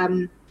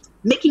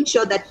making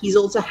sure that he's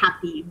also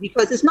happy,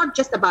 because it's not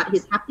just about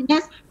his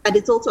happiness, but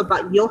it's also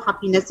about your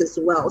happiness as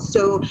well.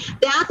 So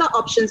there are other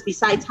options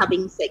besides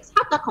having sex.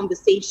 Have that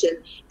conversation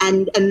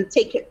and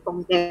take it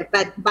from there.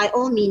 But by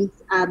all means,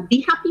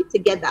 be happy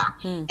together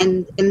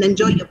and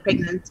enjoy your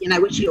pregnancy. And I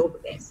wish you all the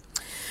best.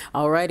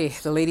 Alrighty,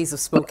 the ladies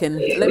have spoken.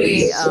 Let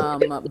me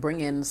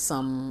bring in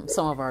some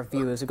of our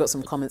viewers. We've got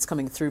some comments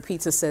coming through.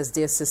 Peter says,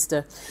 dear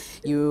sister,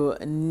 you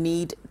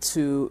need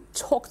to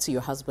talk to your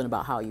husband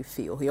about how you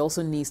feel. He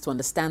also needs to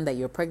understand that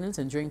you're pregnant,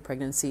 and during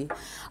pregnancy,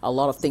 a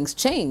lot of things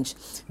change.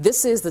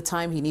 This is the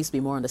time he needs to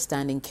be more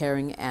understanding,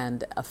 caring,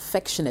 and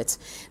affectionate.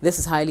 This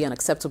is highly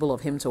unacceptable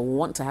of him to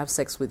want to have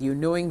sex with you,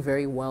 knowing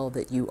very well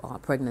that you are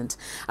pregnant.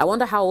 I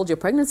wonder how old your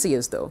pregnancy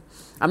is, though.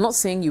 I'm not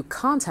saying you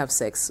can't have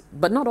sex,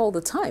 but not all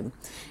the time.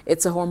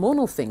 It's a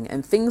hormonal thing,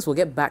 and things will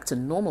get back to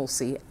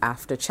normalcy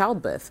after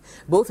childbirth.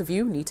 Both of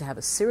you need to have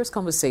a serious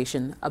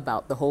conversation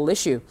about the whole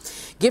issue.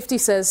 Gifty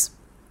says,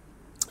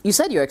 you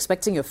said you're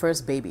expecting your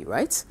first baby,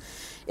 right?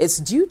 It's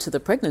due to the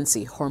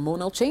pregnancy,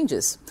 hormonal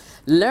changes.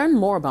 Learn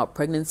more about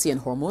pregnancy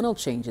and hormonal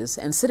changes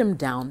and sit him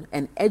down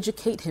and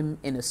educate him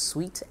in a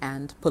sweet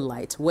and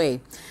polite way.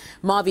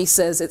 Marvi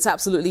says it's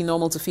absolutely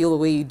normal to feel the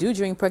way you do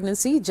during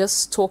pregnancy.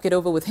 Just talk it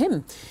over with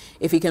him.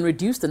 If he can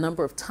reduce the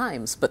number of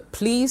times, but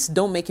please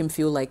don't make him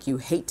feel like you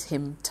hate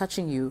him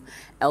touching you,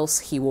 else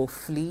he will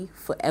flee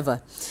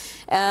forever.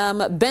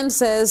 Ben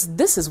says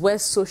this is where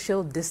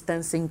social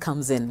distancing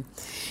comes in.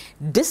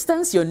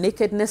 Distance your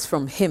nakedness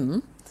from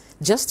him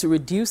just to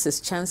reduce his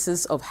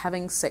chances of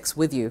having sex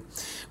with you.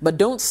 But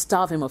don't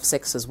starve him of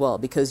sex as well,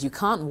 because you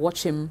can't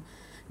watch him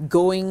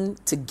going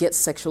to get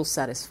sexual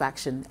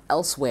satisfaction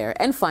elsewhere?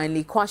 And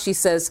finally, Kwashi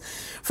says,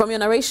 from your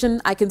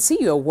narration, I can see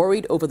you are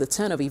worried over the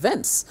turn of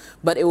events,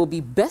 but it will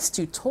be best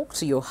to talk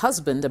to your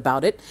husband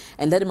about it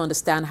and let him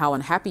understand how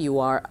unhappy you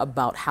are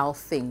about how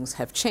things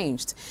have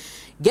changed.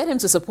 Get him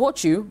to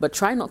support you, but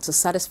try not to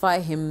satisfy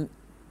him.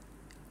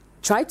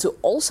 Try to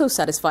also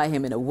satisfy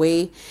him in a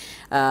way,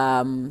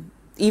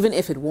 even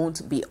if it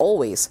won't be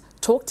always.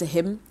 Talk to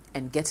him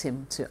and get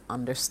him to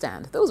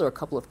understand. Those are a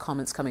couple of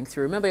comments coming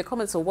through. Remember, your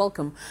comments are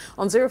welcome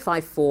on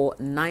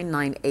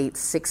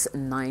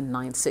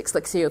 054-998-6996.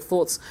 Let's hear your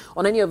thoughts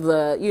on any of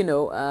the,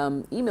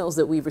 emails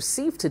that we've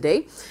received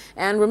today.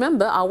 And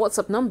remember, our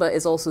WhatsApp number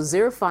is also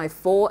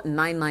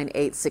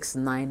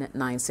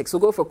 054-998-6996. We'll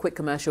go for a quick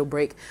commercial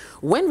break.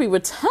 When we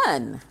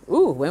return,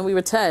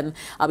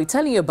 I'll be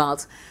telling you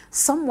about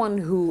someone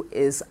who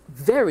is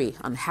very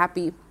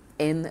unhappy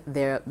in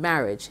their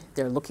marriage.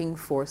 They're looking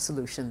for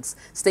solutions.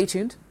 Stay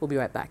tuned. We'll be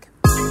right back.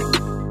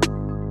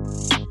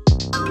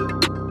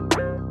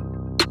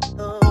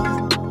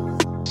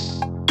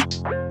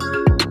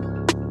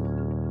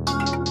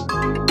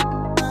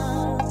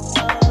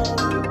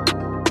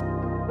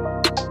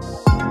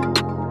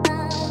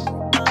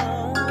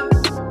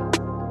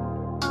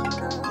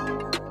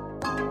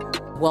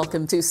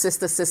 Welcome to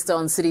Sister Sister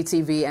on City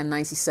TV and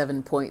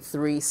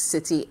 97.3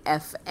 City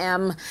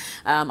FM.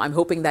 I'm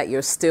hoping that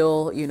you're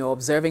still,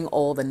 observing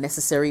all the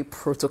necessary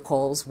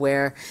protocols.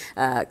 We're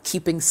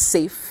keeping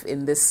safe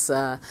in this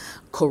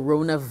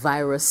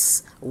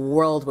coronavirus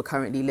world we're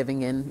currently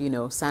living in.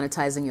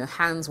 Sanitizing your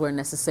hands where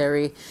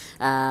necessary,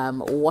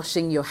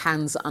 washing your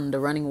hands under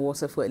running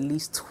water for at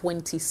least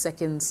 20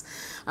 seconds,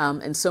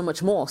 and so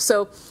much more.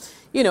 So,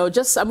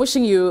 I'm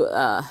wishing you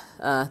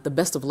the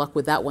best of luck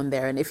with that one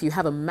there. And if you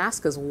have a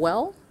mask as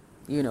well,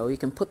 you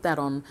can put that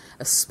on,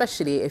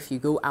 especially if you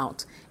go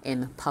out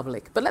in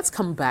public. But let's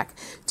come back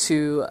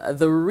to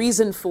the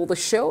reason for the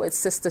show. It's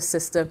Sister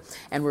Sister,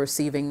 and we're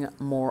receiving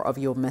more of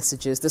your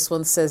messages. This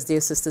one says, Dear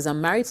sisters, I'm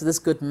married to this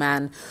good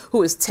man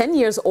who is 10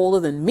 years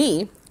older than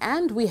me,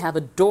 and we have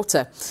a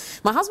daughter.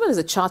 My husband is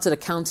a chartered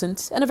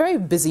accountant and a very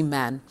busy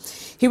man.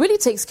 He really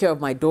takes care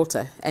of my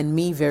daughter and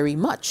me very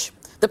much.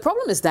 The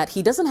problem is that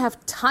he doesn't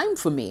have time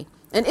for me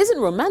and isn't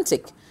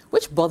romantic,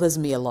 which bothers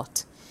me a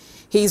lot.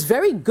 He's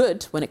very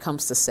good when it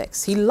comes to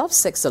sex. He loves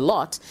sex a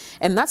lot,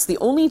 and that's the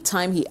only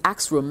time he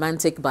acts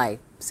romantic by,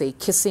 say,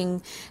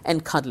 kissing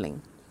and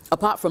cuddling.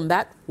 Apart from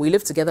that, we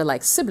live together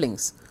like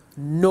siblings.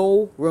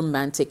 No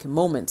romantic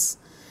moments.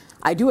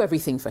 I do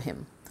everything for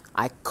him.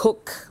 I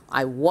cook,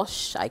 I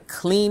wash, I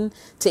clean,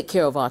 take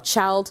care of our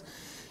child.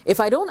 If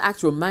I don't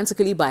act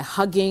romantically by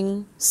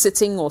hugging,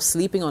 sitting or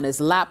sleeping on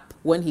his lap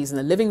when he's in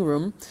the living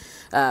room,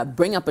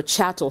 bring up a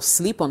chat or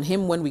sleep on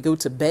him when we go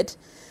to bed,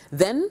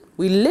 then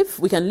we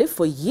can live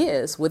for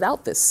years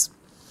without this.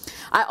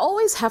 I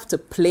always have to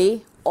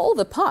play all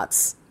the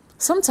parts.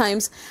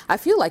 Sometimes I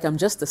feel like I'm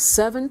just a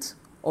servant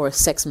or a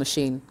sex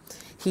machine.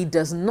 He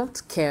does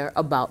not care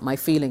about my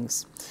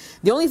feelings.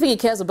 The only thing he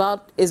cares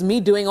about is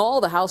me doing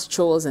all the house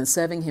chores and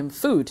serving him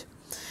food.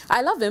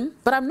 I love him,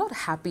 but I'm not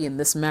happy in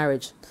this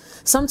marriage.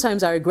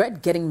 Sometimes I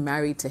regret getting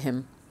married to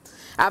him.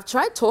 I've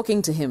tried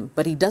talking to him,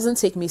 but he doesn't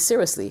take me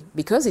seriously.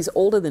 Because he's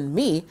older than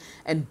me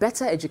and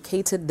better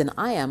educated than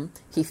I am,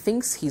 he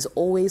thinks he's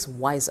always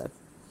wiser.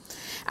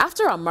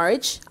 After our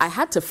marriage, I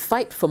had to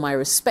fight for my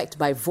respect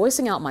by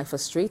voicing out my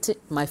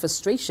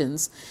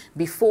frustrations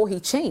before he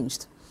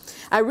changed.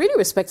 I really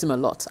respect him a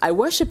lot. I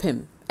worship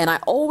him, and I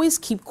always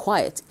keep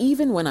quiet,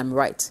 even when I'm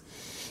right.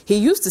 He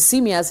used to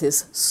see me as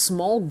his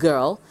small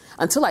girl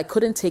until I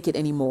couldn't take it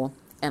anymore,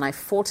 and I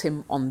fought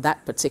him on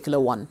that particular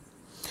one.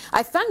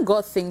 I thank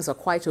God things are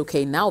quite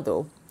okay now,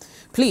 though.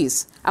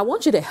 Please, I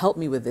want you to help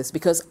me with this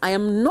because I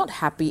am not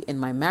happy in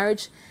my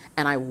marriage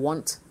and I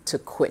want to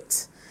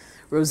quit.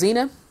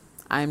 Rosina,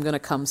 I'm going to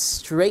come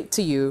straight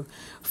to you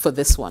for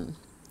this one.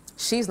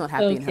 She's not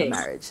happy in her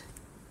marriage.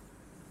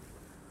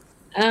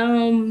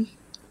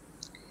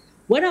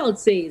 What I would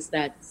say is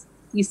that,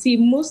 you see,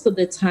 most of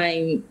the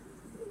time,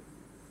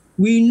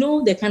 we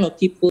know the kind of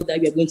people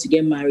that we are going to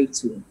get married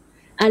to.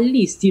 At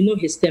least you know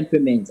his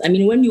temperament. I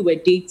mean, when you were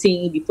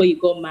dating, before you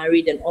got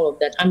married and all of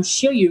that, I'm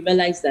sure you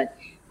realized that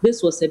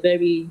this was a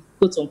very,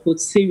 quote unquote,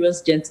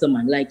 serious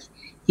gentleman. Like,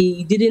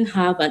 he didn't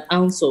have an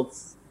ounce of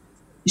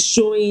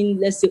showing,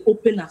 let's say,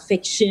 open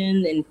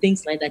affection and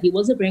things like that. He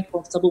wasn't very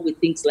comfortable with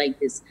things like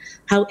this.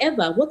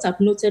 However, what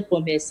I've noted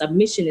from her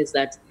submission is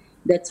that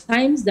the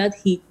times that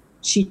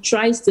she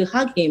tries to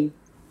hug him,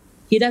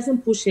 he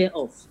doesn't push her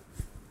off.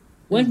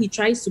 When he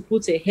tries to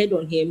put her head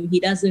on him,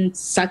 he doesn't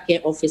suck her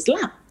off his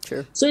lap.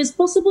 Sure. So it's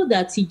possible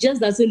that he just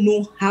doesn't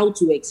know how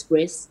to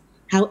express.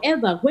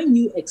 However, when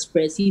you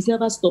express, he's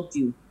never stopped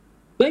you.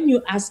 When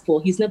you ask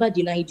for, he's never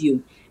denied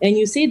you. And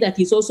you say that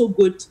he's also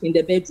good in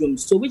the bedroom.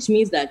 So which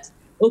means that,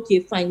 okay,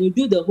 fine, you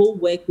do the whole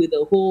work with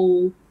the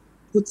whole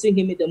putting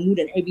him in the mood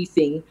and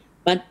everything.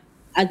 But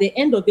at the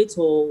end of it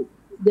all,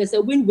 there's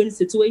a win-win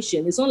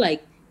situation. It's not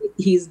like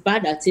he's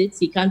bad at it,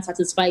 he can't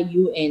satisfy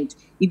you, and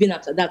even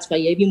after that, you're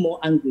even more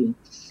angry.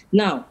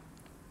 Now,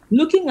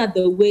 looking at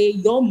the way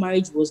your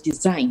marriage was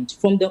designed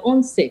from the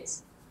onset,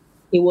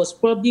 it was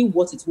probably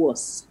what it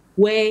was,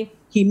 where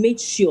he made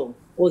sure,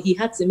 or he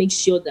had to make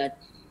sure that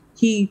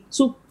he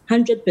took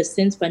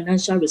 100%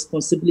 financial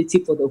responsibility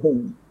for the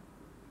home.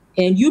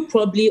 And you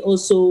probably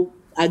also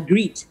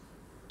agreed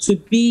to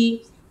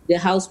be the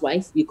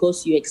housewife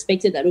because you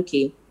expected that,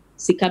 okay,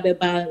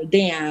 Sikabeba,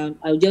 then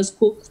I'll just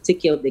cook,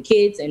 take care of the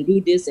kids, and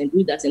do this and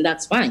do that, and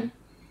that's fine.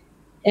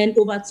 And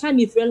over time,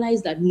 you've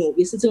realized that no,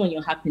 it's sitting on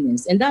your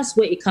happiness. And that's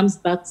where it comes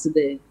back to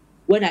the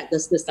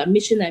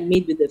submission I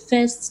made with the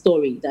first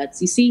story, that,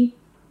 you see,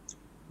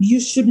 you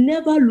should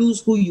never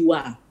lose who you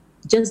are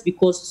just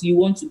because you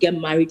want to get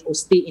married or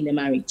stay in a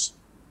marriage.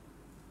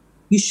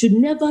 You should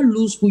never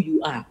lose who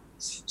you are.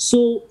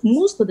 So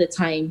most of the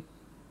time,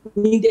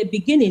 in the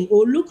beginning, it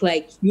will look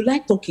like you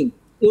like talking.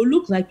 It will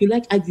look like you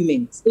like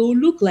arguments. It will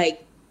look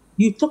like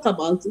you talk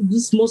about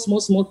these small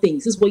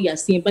things. This is what you are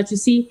saying. But you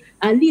see,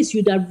 at least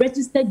you'd have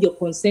registered your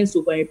concerns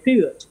over a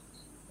period.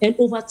 And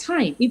over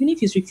time, even if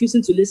he's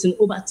refusing to listen,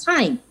 over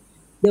time,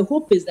 the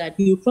hope is that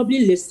you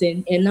probably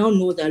listen and now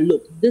know that,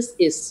 look, this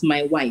is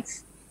my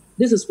wife.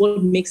 This is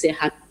what makes her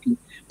happy.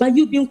 But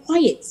you've been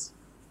quiet.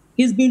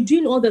 He's been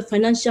doing all the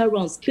financial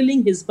rounds,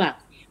 killing his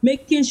back,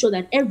 making sure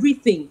that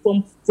everything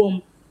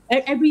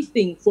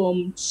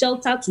from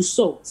shelter to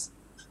salt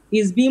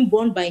is being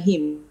borne by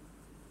him.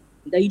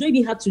 That you don't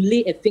even have to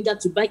lay a finger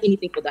to buy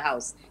anything for the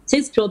house.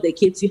 Takes care of the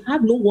kids. You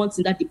have no wants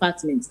in that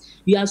department.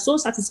 You are so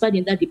satisfied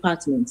in that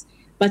department.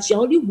 But you're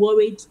only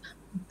worried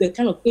the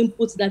kind of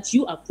input that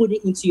you are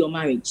putting into your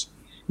marriage.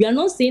 We are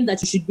not saying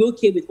that you should be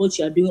okay with what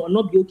you are doing or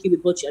not be okay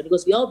with what you are doing,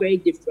 because we are all very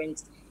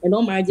different and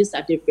all marriages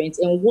are different.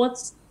 And what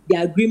the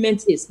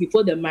agreement is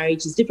before the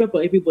marriage is different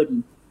for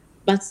everybody.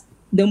 But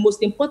the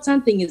most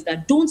important thing is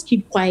that don't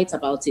keep quiet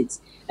about it.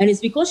 And it's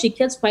because she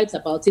kept quiet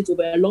about it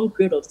over a long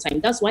period of time.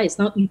 That's why it's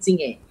now eating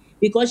her.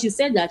 Because she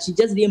said that she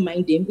just didn't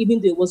mind him,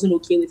 even though it wasn't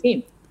okay with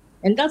him.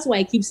 And that's why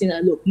I keep saying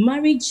that, look,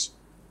 marriage,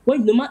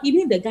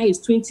 even if the guy is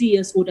 20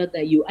 years older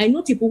than you, I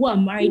know people who are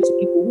married to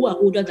people who are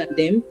older than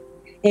them,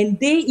 and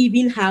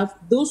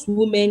those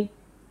women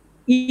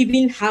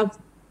even have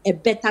a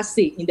better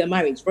say in the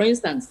marriage. For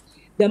instance,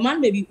 the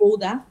man may be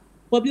older,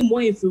 probably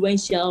more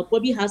influential,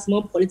 probably has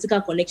more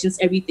political connections,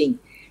 everything.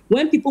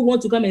 When people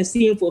want to come and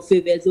see him for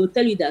favors, they'll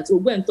tell you that, oh,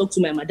 go and talk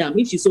to my madam.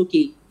 If she's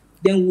okay,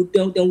 then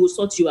we'll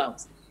sort you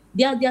out.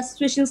 There are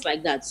situations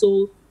like that.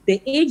 So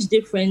the age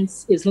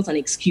difference is not an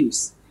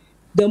excuse.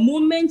 The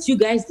moment you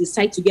guys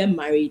decide to get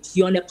married,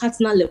 you're on a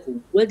partner level.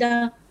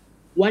 Whether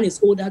one is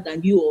older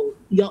than you or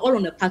you're all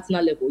on a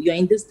partner level, you're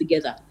in this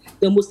together.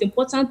 The most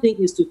important thing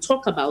is to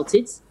talk about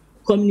it,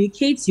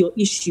 communicate your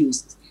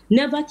issues.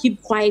 Never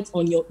keep quiet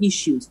on your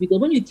issues. Because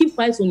when you keep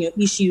quiet on your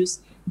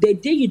issues, the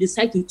day you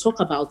decide to talk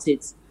about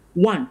it,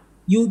 1,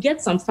 you'll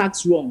get some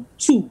facts wrong.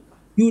 2,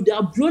 you'd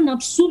have blown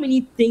up so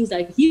many things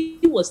that he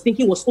was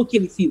thinking was okay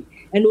with you.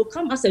 And it will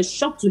come as a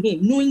shock to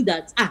him, knowing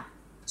that,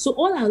 so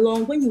all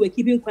along, when you were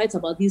keeping quiet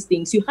about these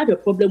things, you had a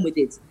problem with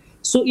it.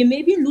 So it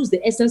maybe lose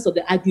the essence of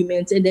the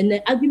argument, and then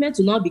the argument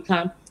will now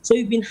become, so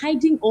you've been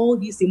hiding all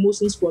these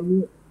emotions from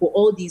me for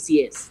all these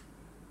years.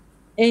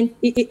 And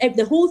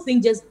the whole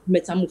thing just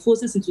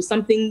metamorphoses into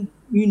something,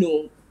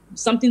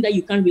 something that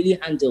you can't really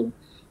handle.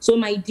 So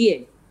my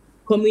dear,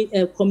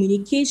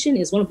 communication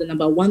is one of the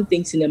number one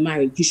things in a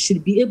marriage. You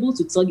should be able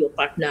to tell your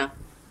partner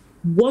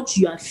what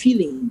you are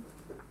feeling,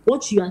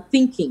 what you are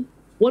thinking,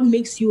 what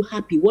makes you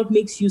happy, what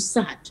makes you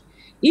sad.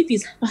 If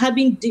he's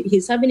having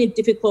it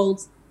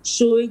difficult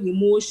showing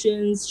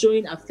emotions,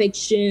 showing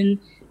affection,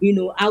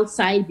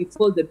 outside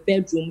before the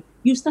bedroom,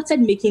 you started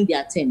making the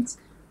attempt.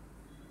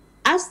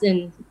 Ask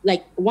them,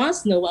 like,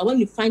 once in a while, when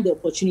you find the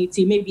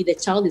opportunity, maybe the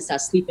child is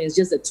asleep and it's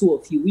just the two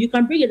of you, you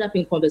can bring it up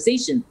in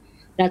conversation.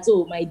 That,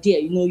 oh, my dear,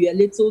 you're a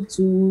little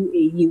too,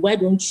 why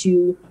don't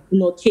you,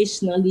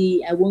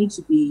 occasionally I want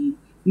to be,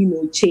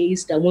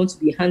 chased, I want to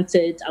be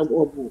hunted,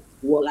 or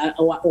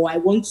I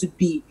want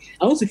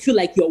to feel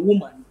like you're a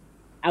woman.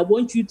 I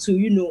want you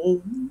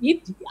to,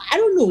 I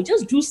don't know,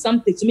 just do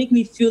something to make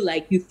me feel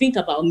like you think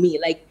about me,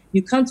 like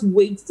you can't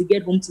wait to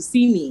get home to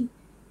see me.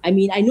 I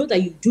mean, I know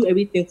that you do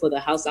everything for the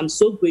house. I'm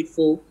so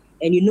grateful,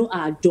 and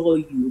I adore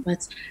you.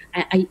 But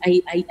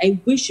I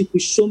wish you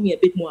could show me a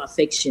bit more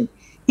affection.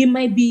 He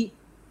might be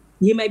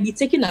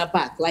taken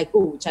aback, like,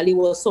 oh, Charlie,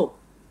 what's up?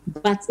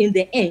 But in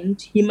the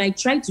end, he might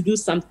try to do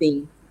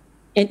something.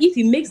 And if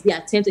he makes the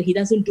attempt and he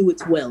doesn't do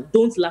it well,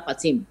 don't laugh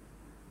at him.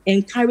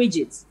 Encourage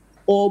it.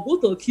 Or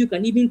both of you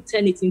can even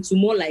turn it into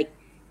more like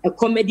a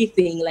comedy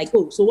thing, like,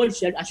 oh, so what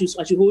I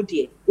should hold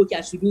here? Okay,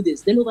 I should do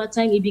this. Then over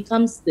time, it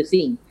becomes the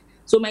thing.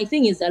 So my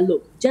thing is that,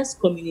 look, just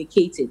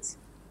communicate it.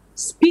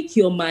 Speak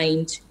your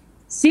mind.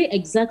 Say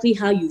exactly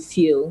how you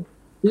feel.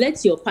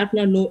 Let your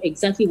partner know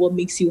exactly what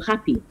makes you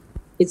happy.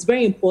 It's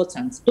very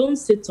important. Don't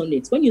sit on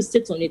it. When you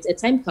sit on it, a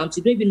time comes,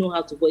 you don't even know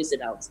how to voice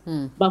it out.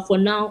 But for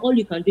now, all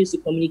you can do is to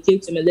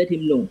communicate to him and let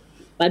him know.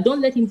 But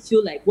don't let him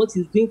feel like what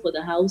he's doing for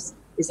the house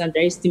is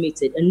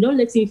underestimated. And don't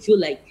let him feel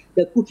like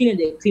the cooking and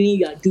the cleaning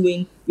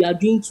you are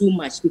doing too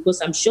much.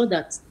 Because I'm sure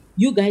that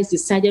you guys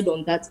decided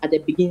on that at the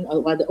beginning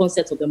or at the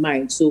onset of the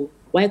marriage. So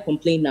why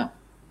complain now?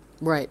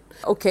 Right.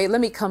 Okay, let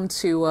me come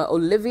to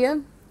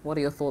Olivia. What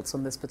are your thoughts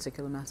on this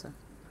particular matter?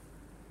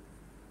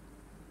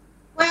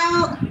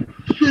 Well,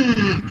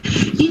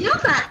 you know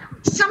that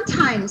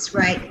sometimes,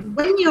 right,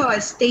 when you're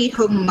a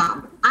stay-at-home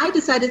mom, I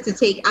decided to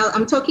take,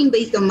 I'm talking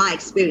based on my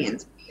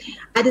experience,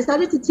 I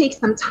decided to take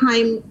some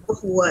time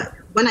off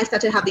work when I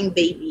started having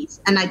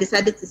babies, and I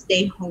decided to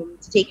stay home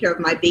to take care of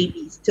my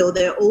babies till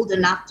they're old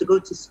enough to go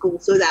to school,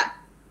 so that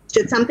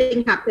should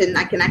something happen,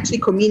 I can actually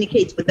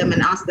communicate with them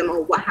and ask them,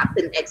 oh, what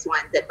happened, X, Y,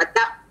 and Z. But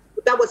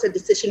that was a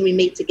decision we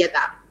made together.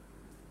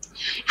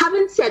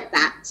 Having said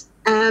that,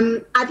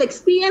 I've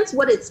experienced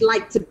what it's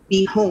like to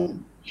be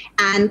home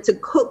and to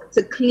cook,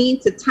 to clean,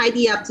 to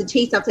tidy up, to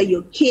chase after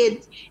your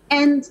kids.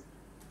 And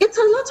it's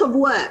a lot of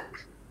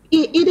work.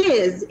 It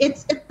is.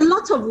 It's a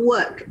lot of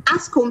work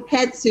as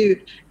compared to,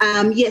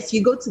 yes,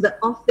 you go to the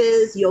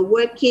office, you're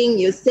working,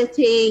 you're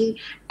sitting.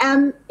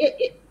 They're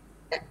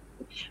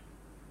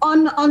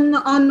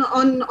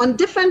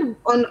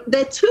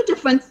two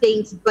different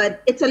things,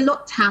 but it's a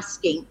lot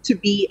tasking to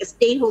be a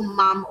stay-home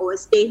mom or a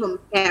stay-home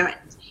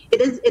parent.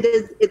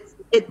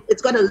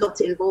 It's got a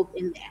lot involved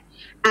in there.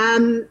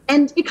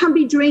 And it can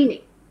be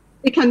draining.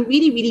 It can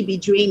really, really be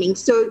draining.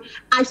 So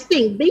I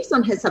think based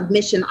on her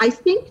submission, I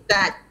think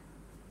that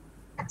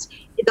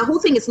the whole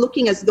thing is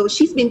looking as though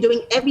she's been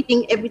doing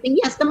everything.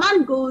 Yes, the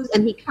man goes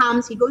and he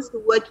comes, he goes to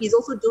work. He's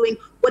also doing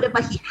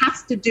whatever he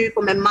has to do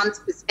from a man's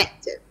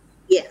perspective.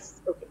 Yes.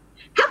 Okay.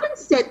 Having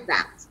said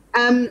that,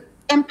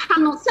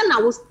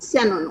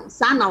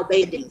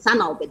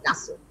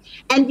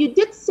 and you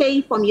did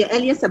say from your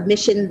earlier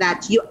submission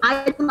that you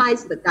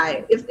idolize the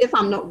guy, if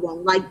I'm not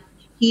wrong, like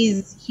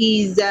he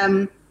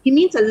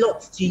means a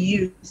lot to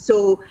you.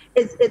 So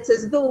it's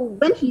as though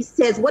when he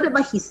says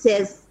whatever he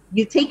says,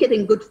 you take it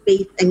in good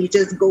faith and you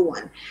just go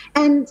on.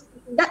 And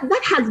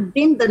that has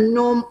been the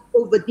norm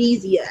over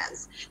these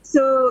years.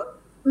 So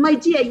my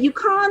dear, you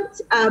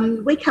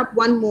can't wake up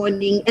one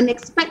morning and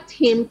expect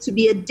him to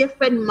be a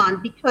different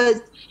man,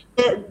 because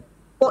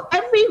for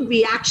every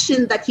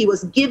reaction that he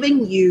was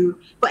giving you,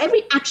 for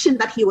every action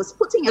that he was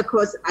putting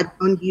across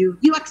on you,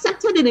 you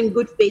accepted it in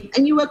good faith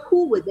and you were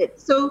cool with it.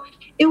 So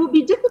it would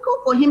be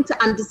difficult for him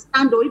to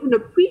understand or even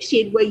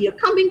appreciate where you're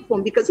coming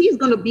from, because he's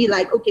going to be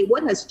like, okay,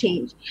 what has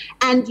changed?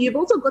 And you've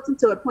also gotten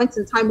to a point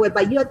in time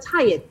whereby you're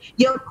tired.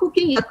 You're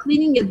cooking, you're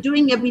cleaning, you're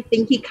doing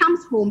everything. He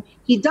comes home,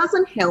 he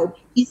doesn't help,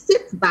 he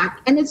sits back,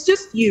 and it's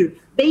just you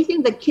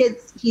bathing the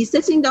kids. He's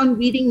sitting down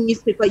reading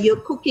newspaper, you're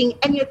cooking,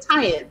 and you're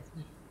tired.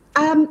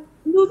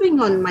 Moving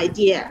on, my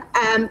dear,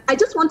 I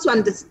just want to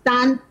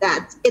understand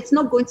that it's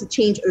not going to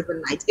change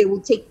overnight. It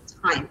will take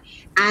time.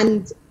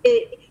 And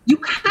you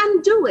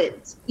can do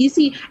it. You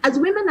see, as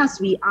women as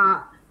we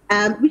are,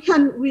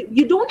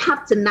 you don't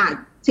have to nag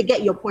to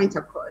get your point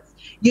across.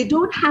 You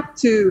don't have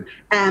to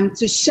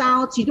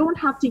shout. You don't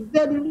have to.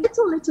 There are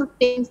little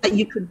things that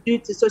you could do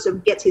to sort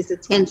of get his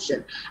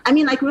attention. I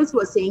mean, like Rose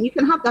was saying, you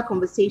can have that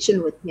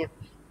conversation with him.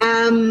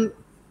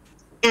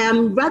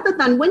 Rather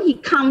than when he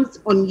comes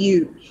on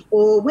you,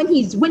 or when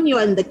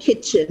you're in the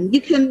kitchen,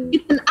 you can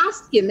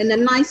ask him in a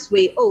nice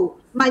way, oh,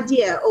 my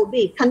dear, oh,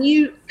 babe, can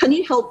you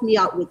help me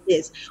out with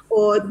this?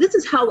 Or this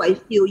is how I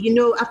feel,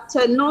 after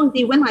a long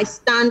day, when I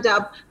stand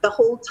up the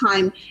whole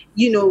time,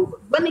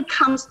 when it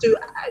comes to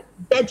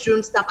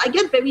bedroom stuff, I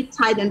get very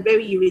tired and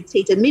very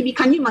irritated. Maybe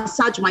can you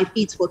massage my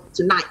feet for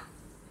tonight?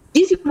 Do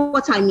you see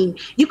what I mean?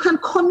 You can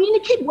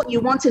communicate what you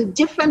want in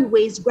different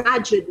ways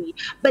gradually.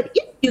 But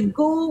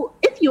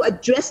if you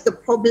address the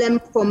problem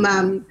from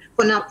a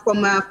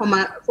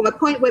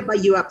point whereby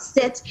you're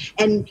upset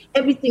and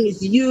everything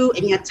is you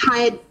and you're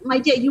tired, my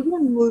dear, you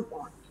won't move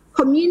on.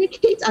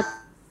 Communicate as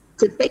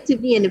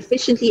effectively and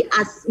efficiently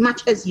as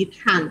much as you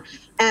can.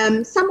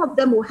 Some of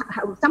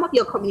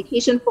your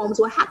communication forms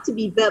will have to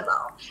be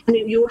verbal, and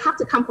you will have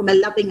to come from a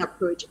loving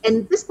approach.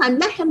 And this time,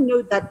 let him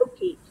know that,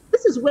 okay,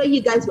 this is where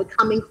you guys were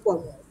coming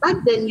from. Back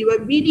then, you were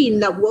really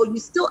in love. Well, you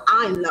still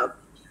are in love,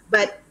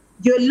 but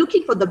you're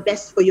looking for the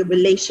best for your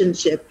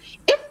relationship.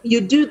 If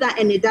you do that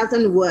and it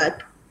doesn't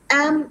work,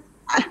 I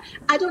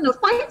don't know,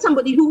 find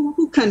somebody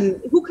who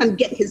can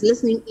get his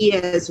listening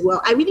ear as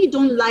well. I really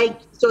don't like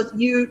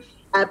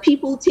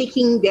people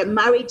taking their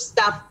marriage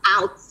stuff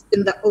out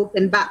in the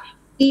open, but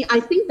I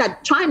think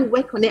that try and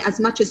work on it as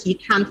much as you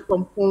can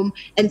from home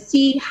and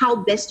see how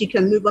best you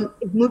can move on.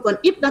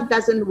 If that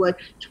doesn't work,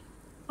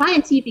 try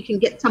and see if you can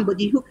get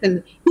somebody who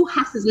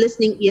has his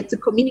listening ear to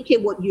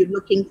communicate what you're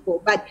looking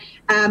for. But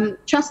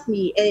trust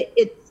me,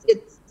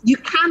 you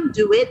can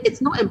do it.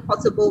 It's not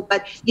impossible,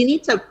 but you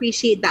need to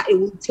appreciate that it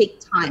will take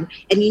time,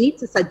 and you need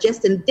to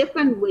suggest in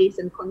different ways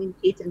and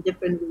communicate in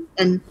different ways,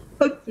 and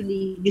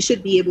hopefully you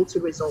should be able to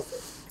resolve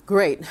it.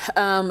 Great.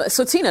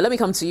 So Tina, let me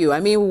come to you. I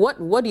mean,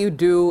 what do you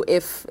do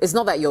if it's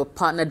not that your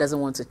partner doesn't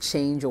want to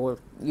change or,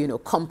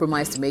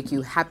 compromise to make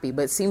you happy,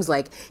 but it seems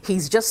like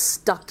he's just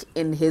stuck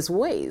in his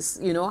ways?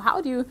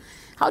 How do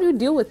you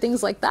deal with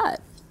things like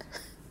that?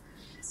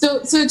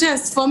 So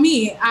just for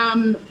me,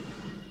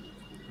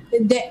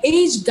 the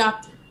age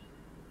gap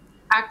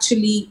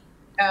actually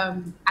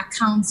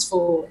accounts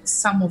for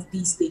some of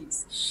these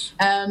things.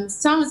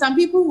 Some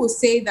people will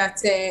say that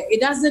it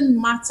doesn't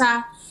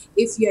matter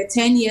if you're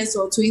 10 years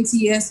or 20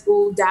 years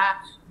older,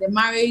 the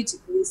marriage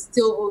is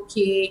still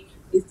okay,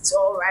 it's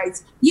all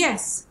right.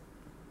 Yes,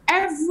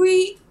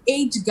 every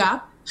age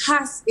gap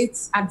has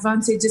its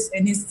advantages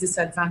and its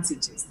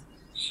disadvantages.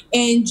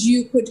 And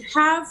you could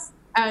have,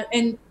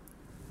 and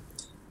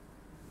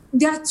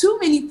there are too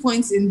many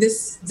points in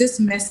this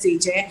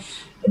message.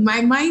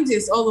 My mind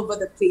is all over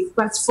the place.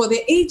 But for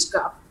the age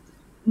gap,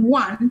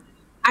 one,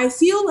 I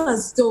feel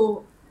as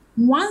though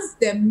once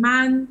the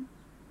man,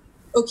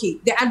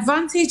 the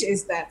advantage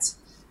is that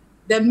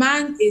the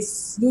man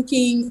is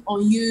looking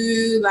on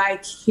you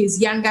like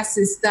his younger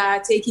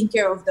sister, taking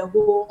care of the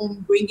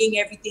home, bringing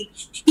everything.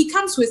 He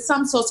comes with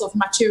some sort of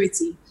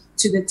maturity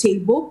to the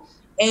table.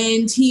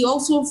 And he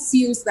also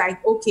feels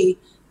like, okay,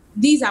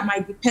 these are my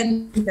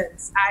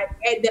dependents.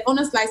 The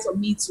onus lies on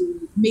me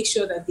to make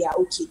sure that they are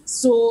okay.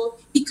 So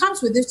he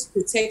comes with this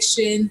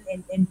protection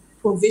and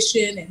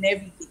provision and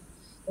everything.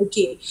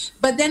 Okay.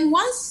 But then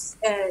once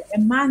a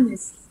man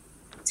is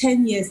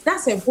 10 years,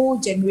 that's a whole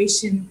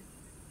generation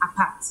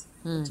apart.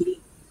 Okay.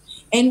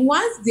 And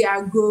once they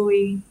are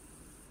growing,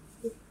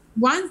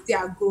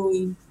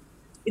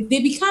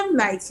 they become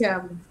like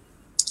the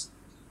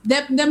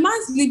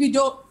man's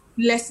libido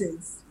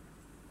lessens.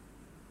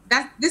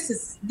 That this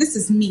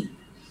is me,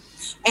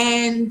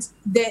 and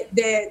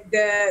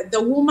the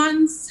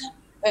woman's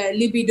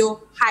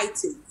libido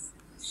heightens.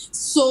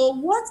 So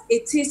what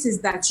it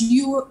is that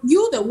you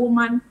the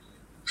woman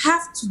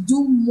have to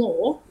do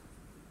more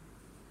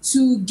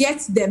to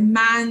get the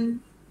man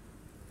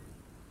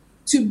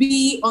to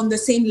be on the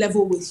same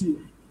level with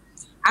you.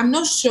 I'm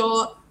not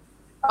sure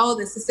all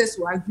the sisters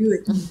will agree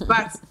with me,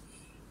 but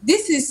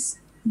this is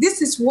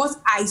what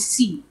I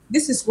see.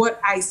 This is what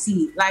I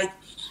see. Like,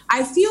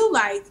 I feel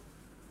like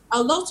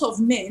a lot of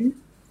men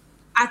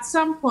at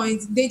some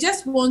point they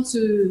just want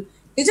to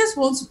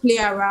play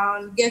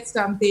around, get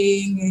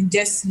something and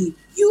just sleep.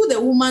 You, the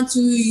woman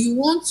too, you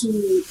want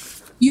to,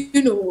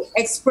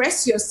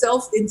 express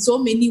yourself in so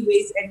many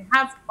ways and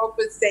have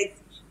proper sex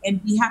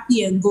and be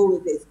happy and go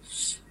with it.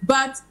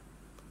 But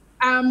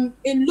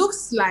it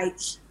looks like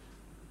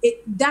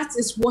that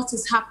is what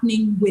is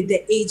happening with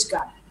the age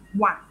gap.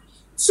 1.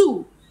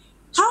 2,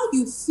 how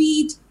you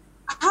feed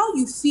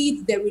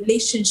the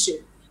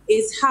relationship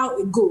is how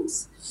it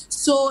goes.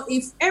 So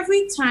if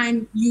every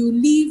time you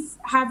leave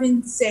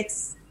having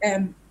sex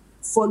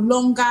for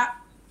longer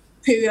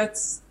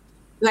periods,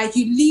 like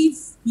you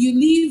leave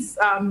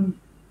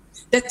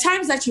the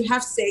times that you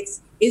have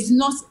sex is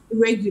not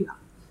regular.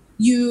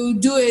 You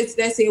do it,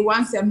 let's say,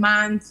 once a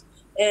month,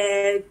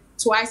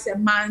 twice a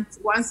month,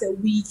 once a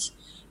week,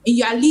 and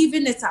you are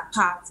leaving it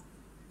apart.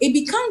 It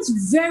becomes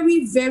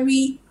very,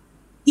 very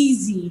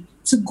easy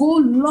to go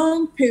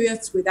long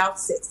periods without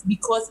sex,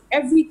 because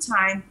every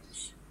time,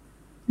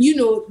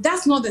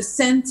 that's not the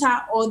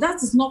center, or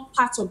that is not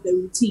part of the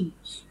routine.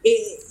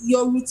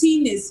 Your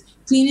routine is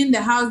cleaning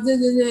the house.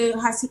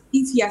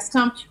 If he has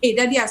come, hey,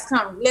 daddy has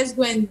come, let's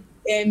go and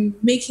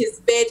make his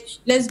bed.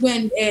 Let's go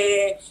and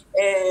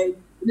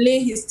lay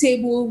his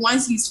table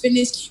once he's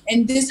finished.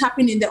 And this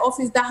happened in the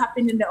office, that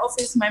happened in the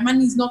office. My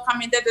money is not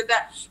coming,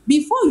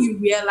 Before you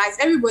realize,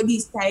 everybody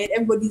is tired,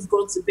 everybody's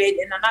gone to bed,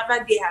 and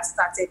another day has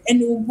started.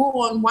 And it will go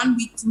on 1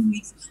 week, 2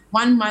 weeks,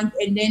 1 month,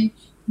 and then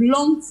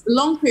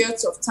long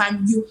periods of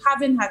time you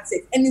haven't had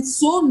sex. And it's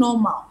so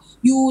normal.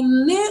 You will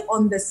lay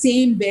on the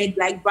same bed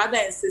like brother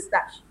and sister.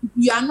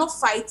 You are not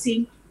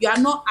fighting, you are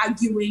not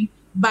arguing,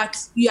 but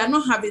you are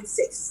not having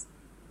sex.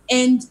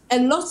 And a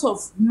lot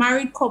of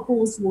married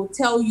couples will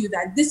tell you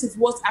that this is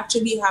what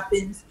actually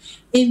happens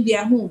in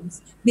their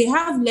homes. They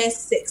have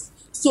less sex.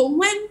 So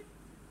when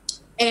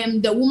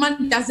the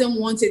woman doesn't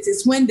want it,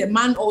 is when the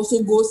man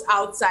also goes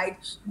outside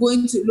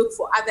going to look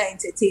for other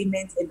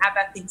entertainment and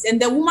other things.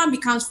 And the woman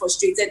becomes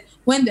frustrated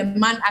when the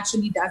man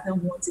actually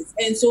doesn't want it.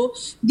 And so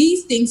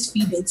these things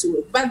feed into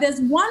it. But there's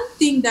one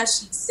thing that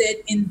she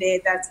said in there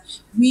that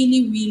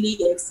really, really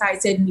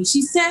excited me.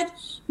 She said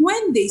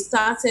when they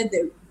started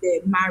the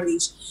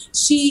marriage,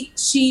 she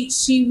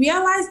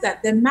realized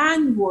that the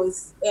man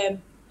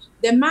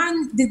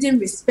didn't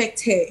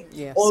respect her,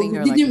 or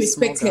didn't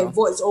respect her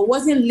voice, or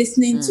wasn't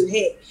listening to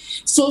her.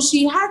 So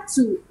she had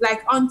to,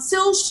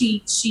 until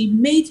she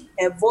made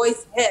her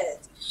voice heard,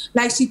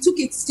 she took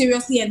it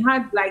seriously and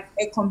had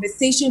a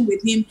conversation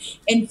with him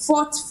and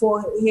fought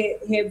for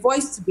her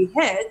voice to be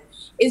heard,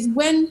 is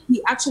when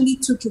he actually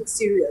took it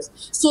serious.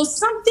 So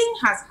something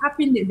has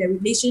happened in the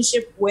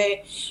relationship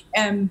where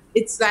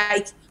it's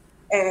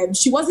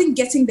she wasn't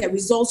getting the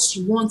results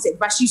she wanted,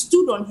 but she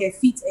stood on her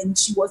feet and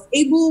she was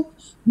able,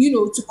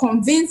 to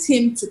convince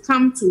him to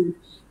come to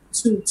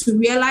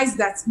realize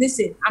that,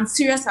 listen, I'm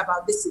serious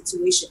about this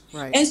situation.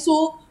 Right. And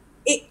so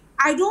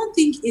I don't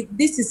think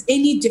this is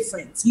any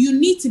different. You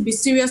need to be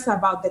serious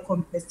about the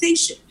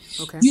conversation.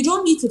 Okay. You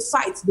don't need to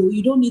fight, though.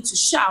 You don't need to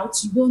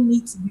shout. You don't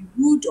need to be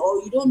rude,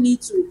 or you don't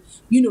need to,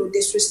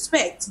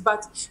 disrespect.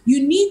 But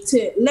you need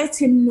to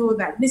let him know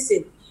that,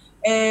 listen,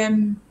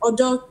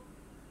 although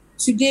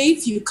today,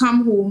 if you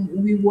come home,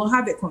 we will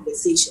have a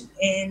conversation.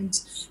 And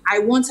I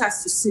want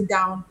us to sit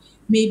down,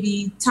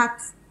 maybe tuck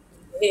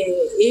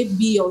A,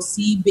 B, or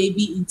C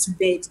baby into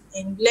bed,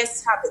 and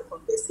let's have a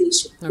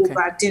conversation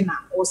over dinner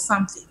or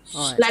something.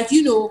 Right. Like,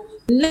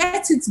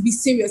 let it be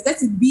serious.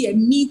 Let it be a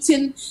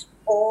meeting,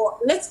 or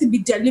let it be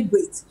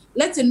deliberate.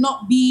 Let it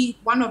not be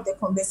one of the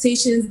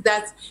conversations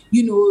that,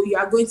 you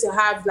are going to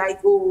have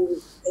like,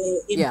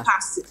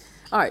 passive.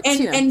 All right.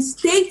 And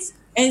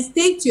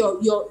state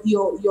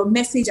your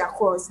message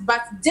across.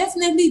 But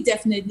definitely,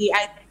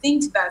 I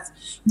think that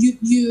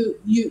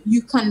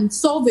you can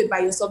solve it by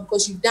yourself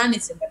because you've done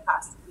it in the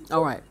past.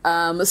 All right.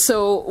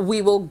 So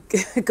we will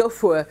go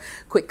for a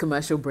quick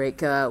commercial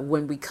break.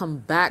 When we come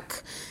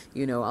back,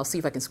 I'll see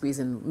if I can squeeze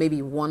in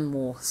maybe one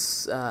more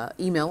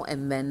email,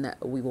 and then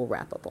we will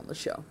wrap up on the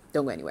show.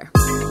 Don't go anywhere.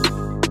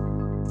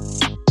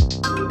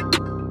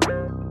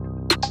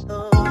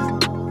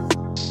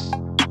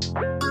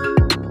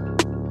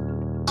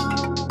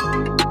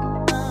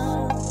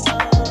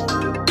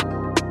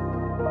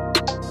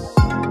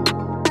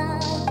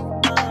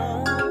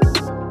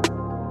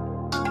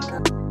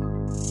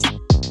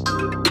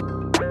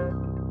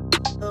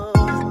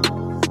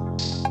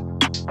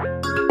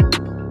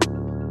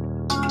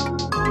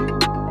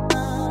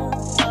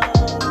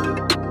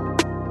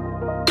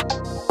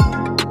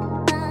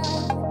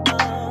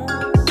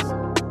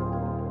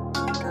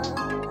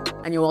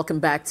 And you're welcome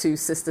back to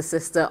Sister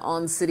Sister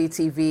on City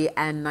TV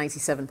and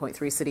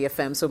 97.3 City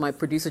FM. So my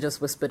producer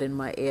just whispered in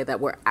my ear that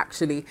we're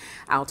actually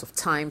out of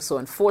time. So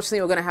unfortunately,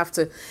 we're going to have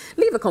to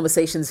leave the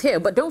conversations here.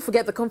 But don't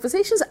forget, the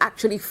conversations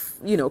actually,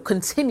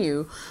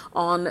 continue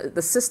on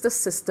the Sister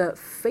Sister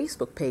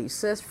Facebook page.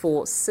 Search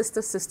for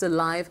Sister Sister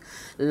Live.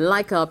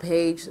 Like our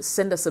page.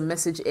 Send us a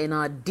message in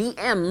our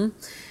DM.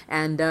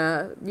 And,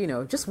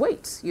 just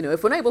wait.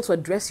 If we're not able to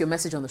address your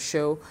message on the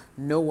show,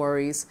 no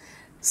worries.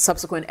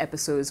 Subsequent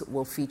episodes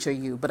will feature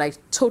you. But I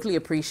totally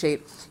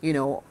appreciate,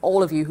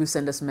 all of you who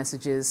send us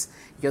messages.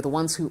 You're the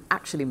ones who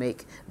actually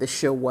make the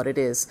show what it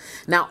is.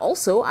 Now,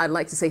 also, I'd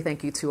like to say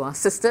thank you to our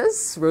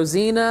sisters,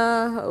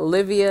 Rosina,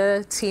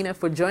 Olivia, Tina,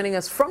 for joining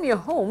us from your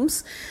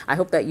homes. I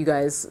hope that you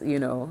guys,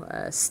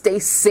 stay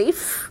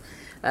safe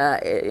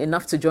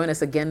enough to join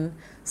us again,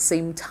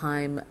 same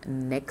time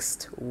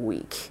next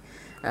week.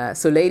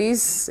 So,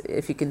 ladies,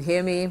 if you can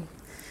hear me,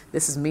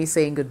 this is me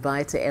saying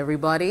goodbye to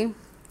everybody.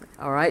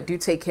 All right, do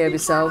take care of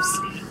yourselves.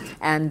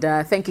 And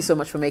thank you so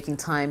much for making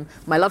time.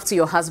 My love to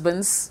your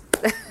husbands.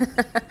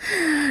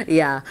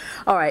 Yeah.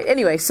 All right.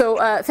 Anyway, so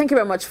thank you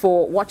very much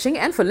for watching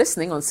and for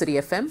listening on City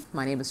FM.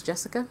 My name is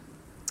Jessica.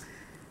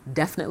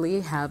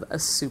 Definitely have a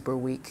super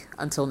week.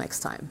 Until next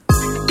time.